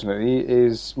 unfortunately,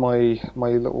 is my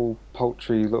little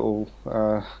paltry little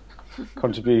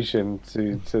contribution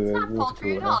to the It's not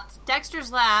poultry at all. It's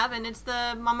Dexter's Lab, and it's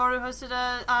the Mamoru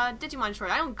Hosoda Digimon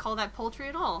short. I don't call that poultry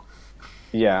at all.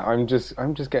 Yeah, I'm just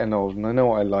getting old, and I know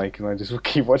what I like, and I just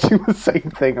keep watching the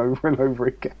same thing over and over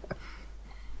again.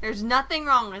 There's nothing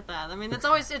wrong with that. I mean, it's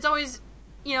always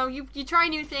you know, you try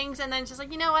new things, and then it's just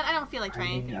like, you know what, I don't feel like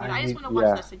trying anything. I just want to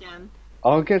watch this again.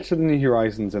 I'll get to the New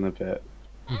Horizons in a bit.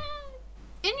 In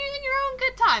your own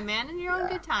good time, man. In your own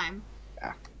good time.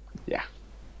 Yeah.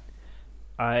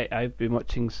 I've been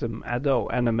watching some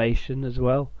adult animation as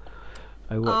well.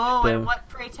 I watched, and what,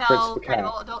 pray tell, kind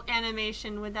of adult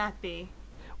animation would that be?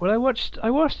 Well, I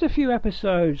watched a few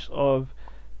episodes of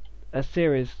a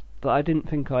series that I didn't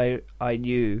think I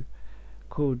knew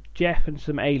called Jeff and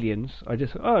Some Aliens. I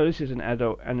just this is an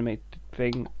adult animated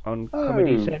thing on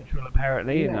Comedy Central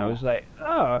apparently, and I was like,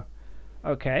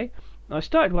 okay. I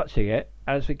started watching it,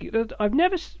 and I was thinking, I've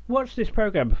never watched this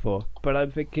program before, but I'm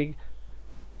thinking,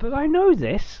 but I know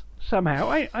this somehow.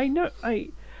 I know.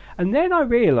 And then I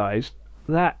realised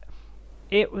that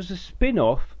it was a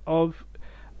spin-off of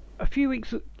a few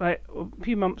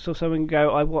months or so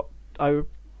ago. I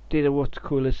did a water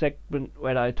cooler segment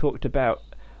when I talked about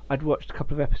I'd watched a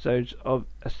couple of episodes of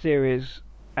a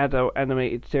adult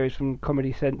animated series from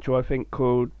Comedy Central, I think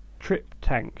called Trip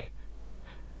Tank.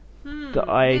 That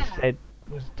I said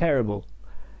was terrible,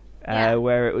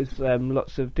 where it was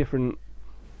lots of different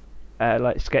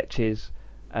like sketches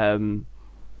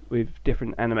with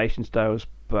different animation styles,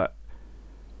 but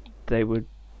it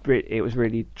was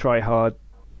really try hard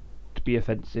to be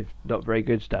offensive, not very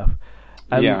good stuff.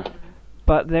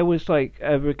 But there was like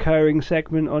a recurring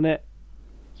segment on it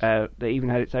that even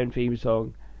had its own theme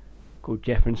song called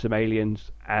Jeff and Some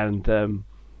Aliens, and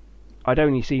I'd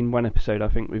only seen one episode I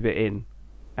think with it in,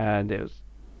 and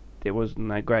it wasn't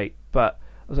that great, but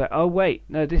I was like, oh wait,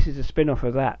 no, this is a spin-off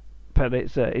of that, but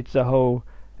it's a whole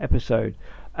episode.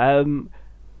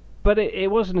 But it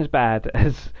wasn't as bad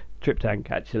as Trip Tank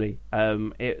actually.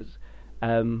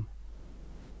 The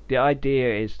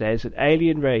idea is there's an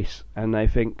alien race, and they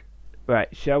think,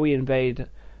 right, shall we invade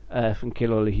Earth and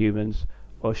kill all the humans,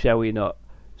 or shall we not?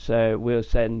 So we'll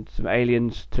send some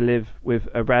aliens to live with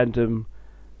a random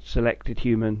selected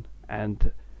human,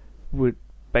 and we'll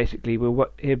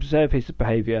observe his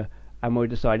behaviour, and we'll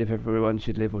decide if everyone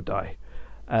should live or die.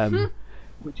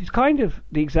 which is kind of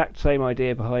the exact same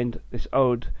idea behind this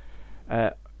old,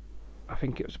 I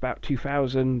think it was about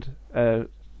 2000,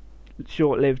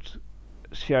 short-lived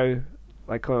show,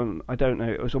 like on, I don't know,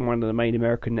 it was on one of the main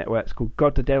American networks called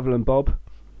God, the Devil and Bob.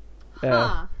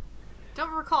 Don't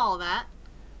recall that.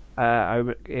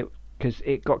 Because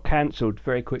it got cancelled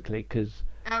very quickly because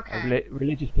Okay.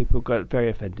 religious people got very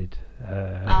offended.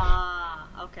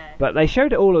 Okay. But they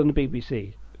showed it all on the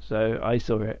BBC, so I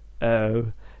saw it.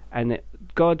 And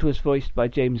God was voiced by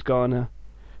James Garner.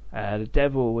 The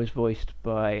Devil was voiced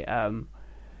by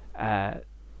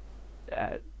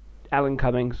Alan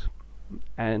Cummings,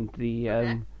 and the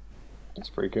That's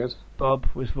pretty good. Bob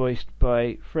was voiced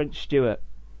by French Stewart,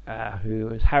 who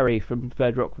was Harry from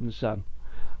Third Rock from the Sun.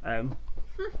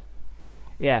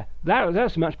 Yeah,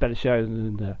 that's a much better show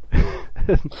than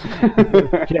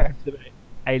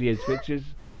Aliens, which is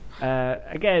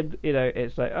again,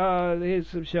 it's like, oh, here's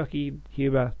some shocking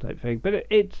humour type thing, but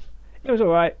it was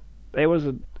alright. It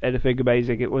wasn't anything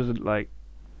amazing. It wasn't like,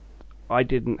 I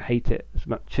didn't hate it as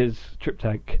much as Trip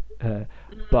Tank,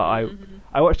 but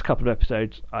I watched a couple of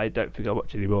episodes. I don't think I'll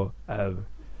watch anymore.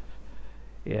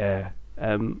 It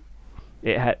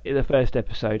had, the first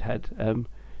episode had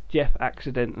Jeff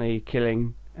accidentally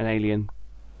killing an alien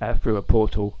through a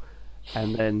portal,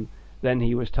 and then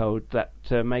he was told that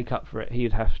to make up for it,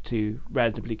 he'd have to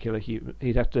randomly kill a human.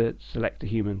 He'd have to select a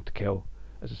human to kill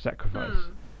as a sacrifice.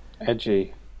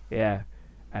 Edgy. Yeah,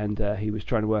 and he was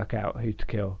trying to work out who to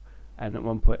kill. And at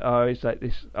one point, it's like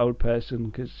this old person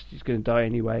because she's going to die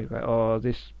anyway. Like,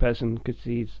 this person because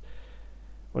he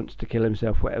wants to kill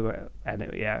himself, whatever. And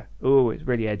it's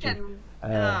really edgy.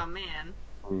 Oh man.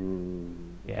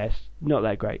 Yeah, it's not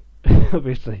that great,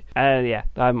 obviously. And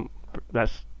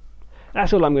that's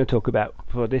all I'm going to talk about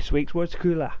for this week's What's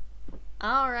Cooler.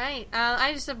 All right.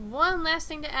 I just have one last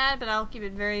thing to add, but I'll keep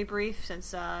it very brief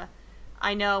since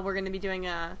I know we're going to be doing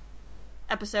a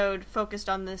episode focused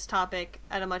on this topic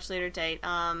at a much later date,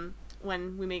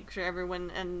 when we make sure everyone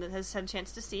has had a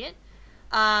chance to see it.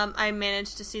 I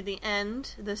managed to see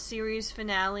the series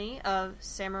finale of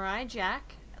Samurai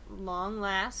Jack. At long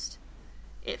last,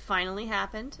 it finally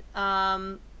happened.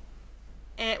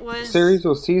 It was series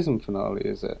or season finale,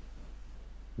 is it?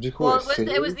 Would you call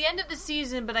it was the end of the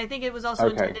season, but I think it was also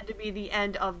intended to be the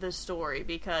end of the story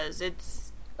because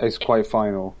it's quite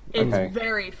final. It's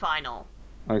very final.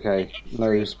 Okay,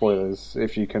 no spoilers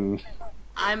if you can.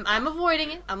 I'm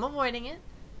avoiding it.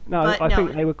 No, I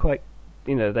think they were quite.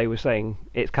 They were saying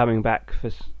it's coming back for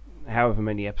however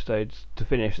many episodes to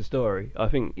finish the story. I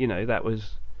think that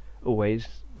was always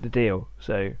the deal.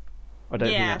 So I don't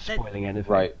think that's spoiling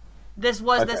anything. Right. This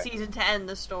was the season to end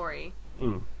the story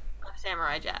of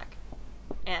Samurai Jack,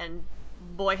 and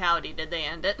boy howdy did they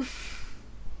end it.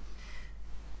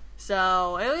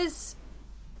 So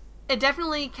it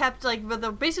definitely kept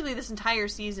basically this entire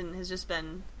season has just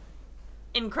been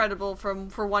incredible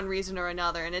for one reason or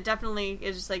another, and it definitely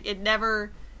is just like it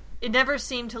never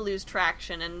seemed to lose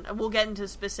traction, and we'll get into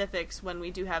specifics when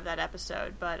we do have that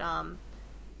episode, but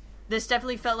this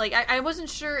definitely felt like I wasn't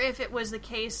sure if it was the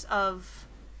case of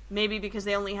maybe because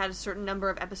they only had a certain number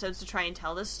of episodes to try and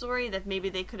tell this story that maybe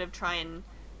they could have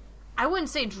I wouldn't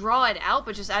say draw it out,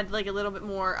 but just add a little bit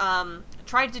more,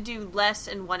 tried to do less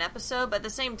in one episode, but at the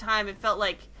same time it felt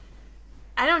like,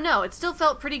 I don't know, it still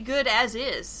felt pretty good as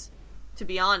is, to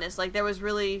be honest. There was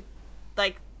really,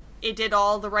 it did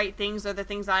all the right things, or the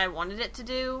things I wanted it to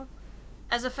do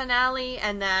as a finale,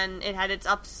 and then it had its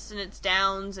ups and its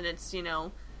downs, and its,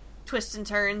 twists and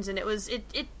turns, and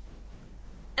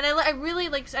and I really,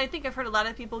 I think I've heard a lot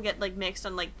of people get, mixed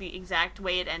on, the exact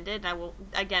way it ended, and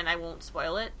I won't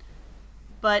spoil it.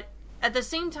 But at the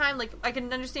same time, I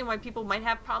can understand why people might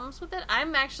have problems with it.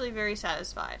 I'm actually very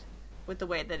satisfied with the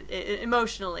way that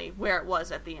emotionally, where it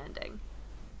was at the ending.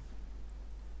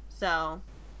 So,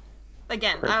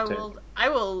 again, I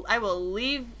will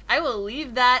leave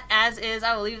that as is.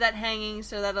 I will leave that hanging,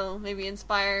 so that'll maybe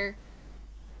inspire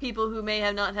people who may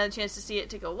have not had a chance to see it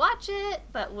to go watch it.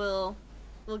 But we'll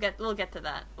get to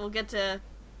that. We'll get to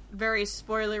very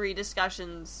spoilery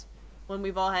discussions when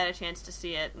we've all had a chance to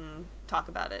see it and talk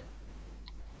about it.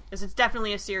 Because it's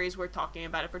definitely a series worth talking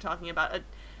about if we're talking about an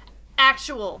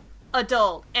actual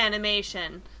adult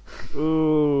animation.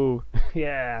 Ooh,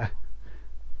 yeah.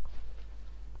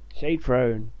 Shade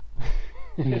thrown.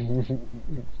 Okie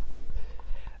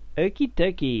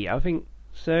dokie. I think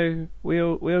so.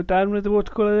 We're done with the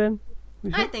watercooler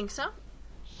then? I think so.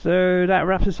 So that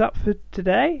wraps us up for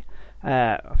today.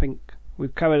 I think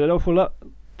we've covered an awful lot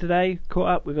today, caught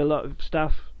up with a lot of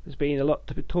stuff. There's been a lot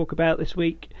to talk about this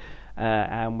week,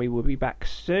 and we will be back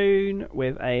soon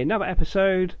with another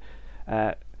episode.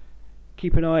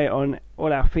 keep an eye on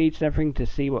all our feeds and everything to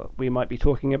see what we might be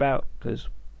talking about, because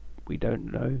we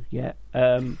don't know yet.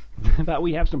 But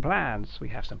we have some plans.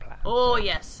 Oh,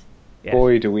 yes.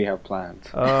 Boy, do we have plans.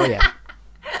 Oh, yeah.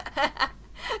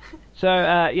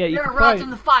 So, you there are rods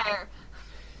in the fire.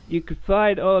 You could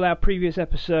find all our previous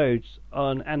episodes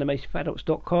on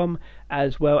animationforadults.com,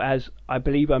 as well as, I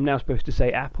believe I'm now supposed to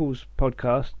say Apple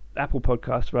Podcasts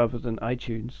rather than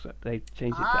iTunes. They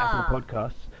changed it to Apple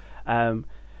Podcasts,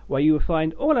 where you will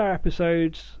find all our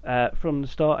episodes from the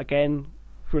start again.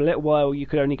 For a little while, you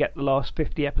could only get the last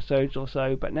 50 episodes or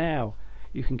so, but now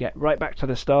you can get right back to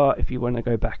the start if you want to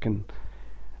go back and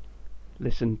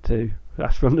listen to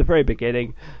us from the very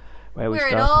beginning. Where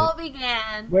it all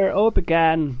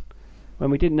began, when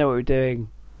we didn't know what we were doing,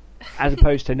 as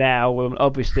opposed to now, when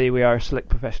obviously we are a slick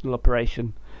professional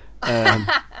operation, as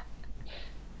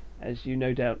you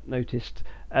no doubt noticed.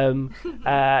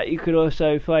 You could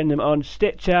also find them on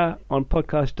Stitcher, on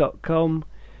podcast.com,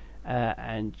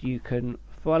 and you can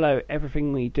follow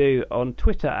everything we do on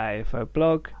Twitter at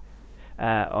AFOblog,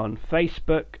 on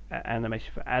Facebook at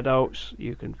Animation for Adults.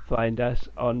 You can find us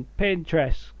on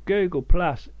Pinterest, Google+,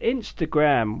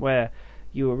 Instagram, where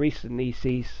you will recently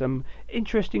see some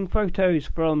interesting photos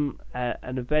from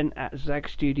an event at Zag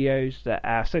Studios that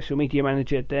our social media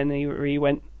manager Denny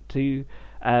went to,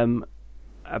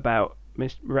 about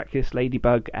Miss Miraculous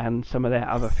Ladybug and some of their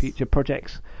other future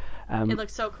projects. It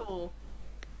looks so cool.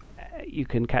 You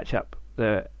can catch up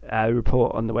the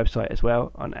report on the website as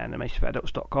well on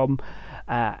animationforadults.com.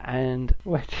 And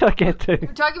where did I get to?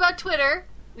 We're talking about Twitter.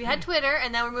 We had Twitter,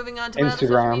 and now we're moving on to Instagram.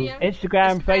 social media.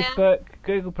 Instagram, Facebook,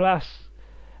 Google+,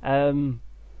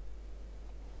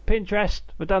 Pinterest.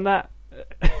 We've done that.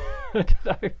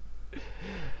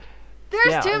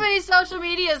 There's too many social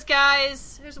medias,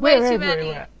 guys. There's way too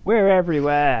many. We're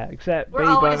everywhere, except we're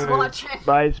always watching.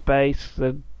 MySpace,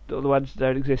 all the ones that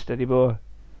don't exist anymore.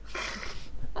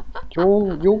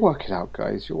 You'll work it out,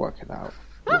 guys. You'll work it out.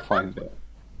 You'll find it.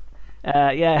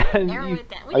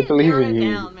 I believe in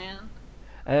you. Down,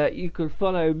 man. You can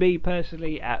follow me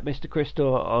personally at Mr.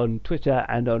 Crystal on Twitter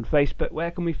and on Facebook.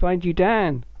 Where can we find you,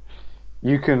 Dan?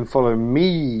 You can follow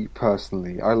me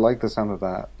personally. I like the sound of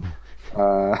that.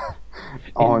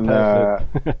 On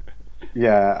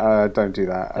don't do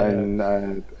that. And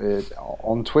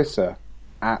on Twitter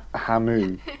at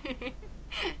Hamu.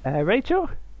 Rachel?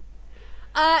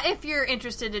 If you're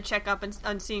interested to check up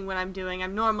on seeing what I'm doing,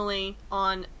 I'm normally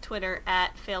on Twitter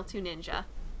at Fail2Ninja.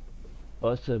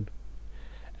 Awesome.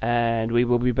 And we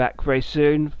will be back very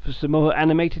soon for some more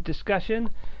animated discussion.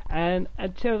 And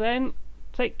until then,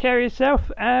 take care of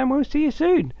yourself, and we'll see you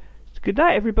soon. Good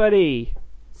night, everybody.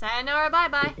 Sayonara,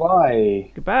 bye-bye.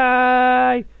 Bye.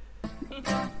 Goodbye.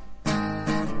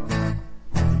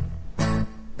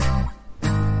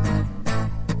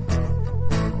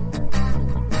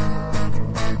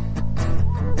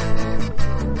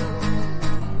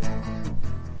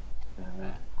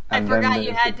 I forgot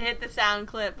you had to hit the sound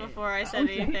clip before I said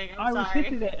anything. I'm sorry. I was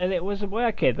hitting it and it wasn't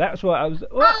working. That's what I was...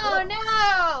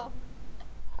 Oh,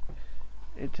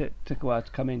 no! It took a while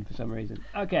to come in for some reason.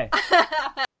 Okay.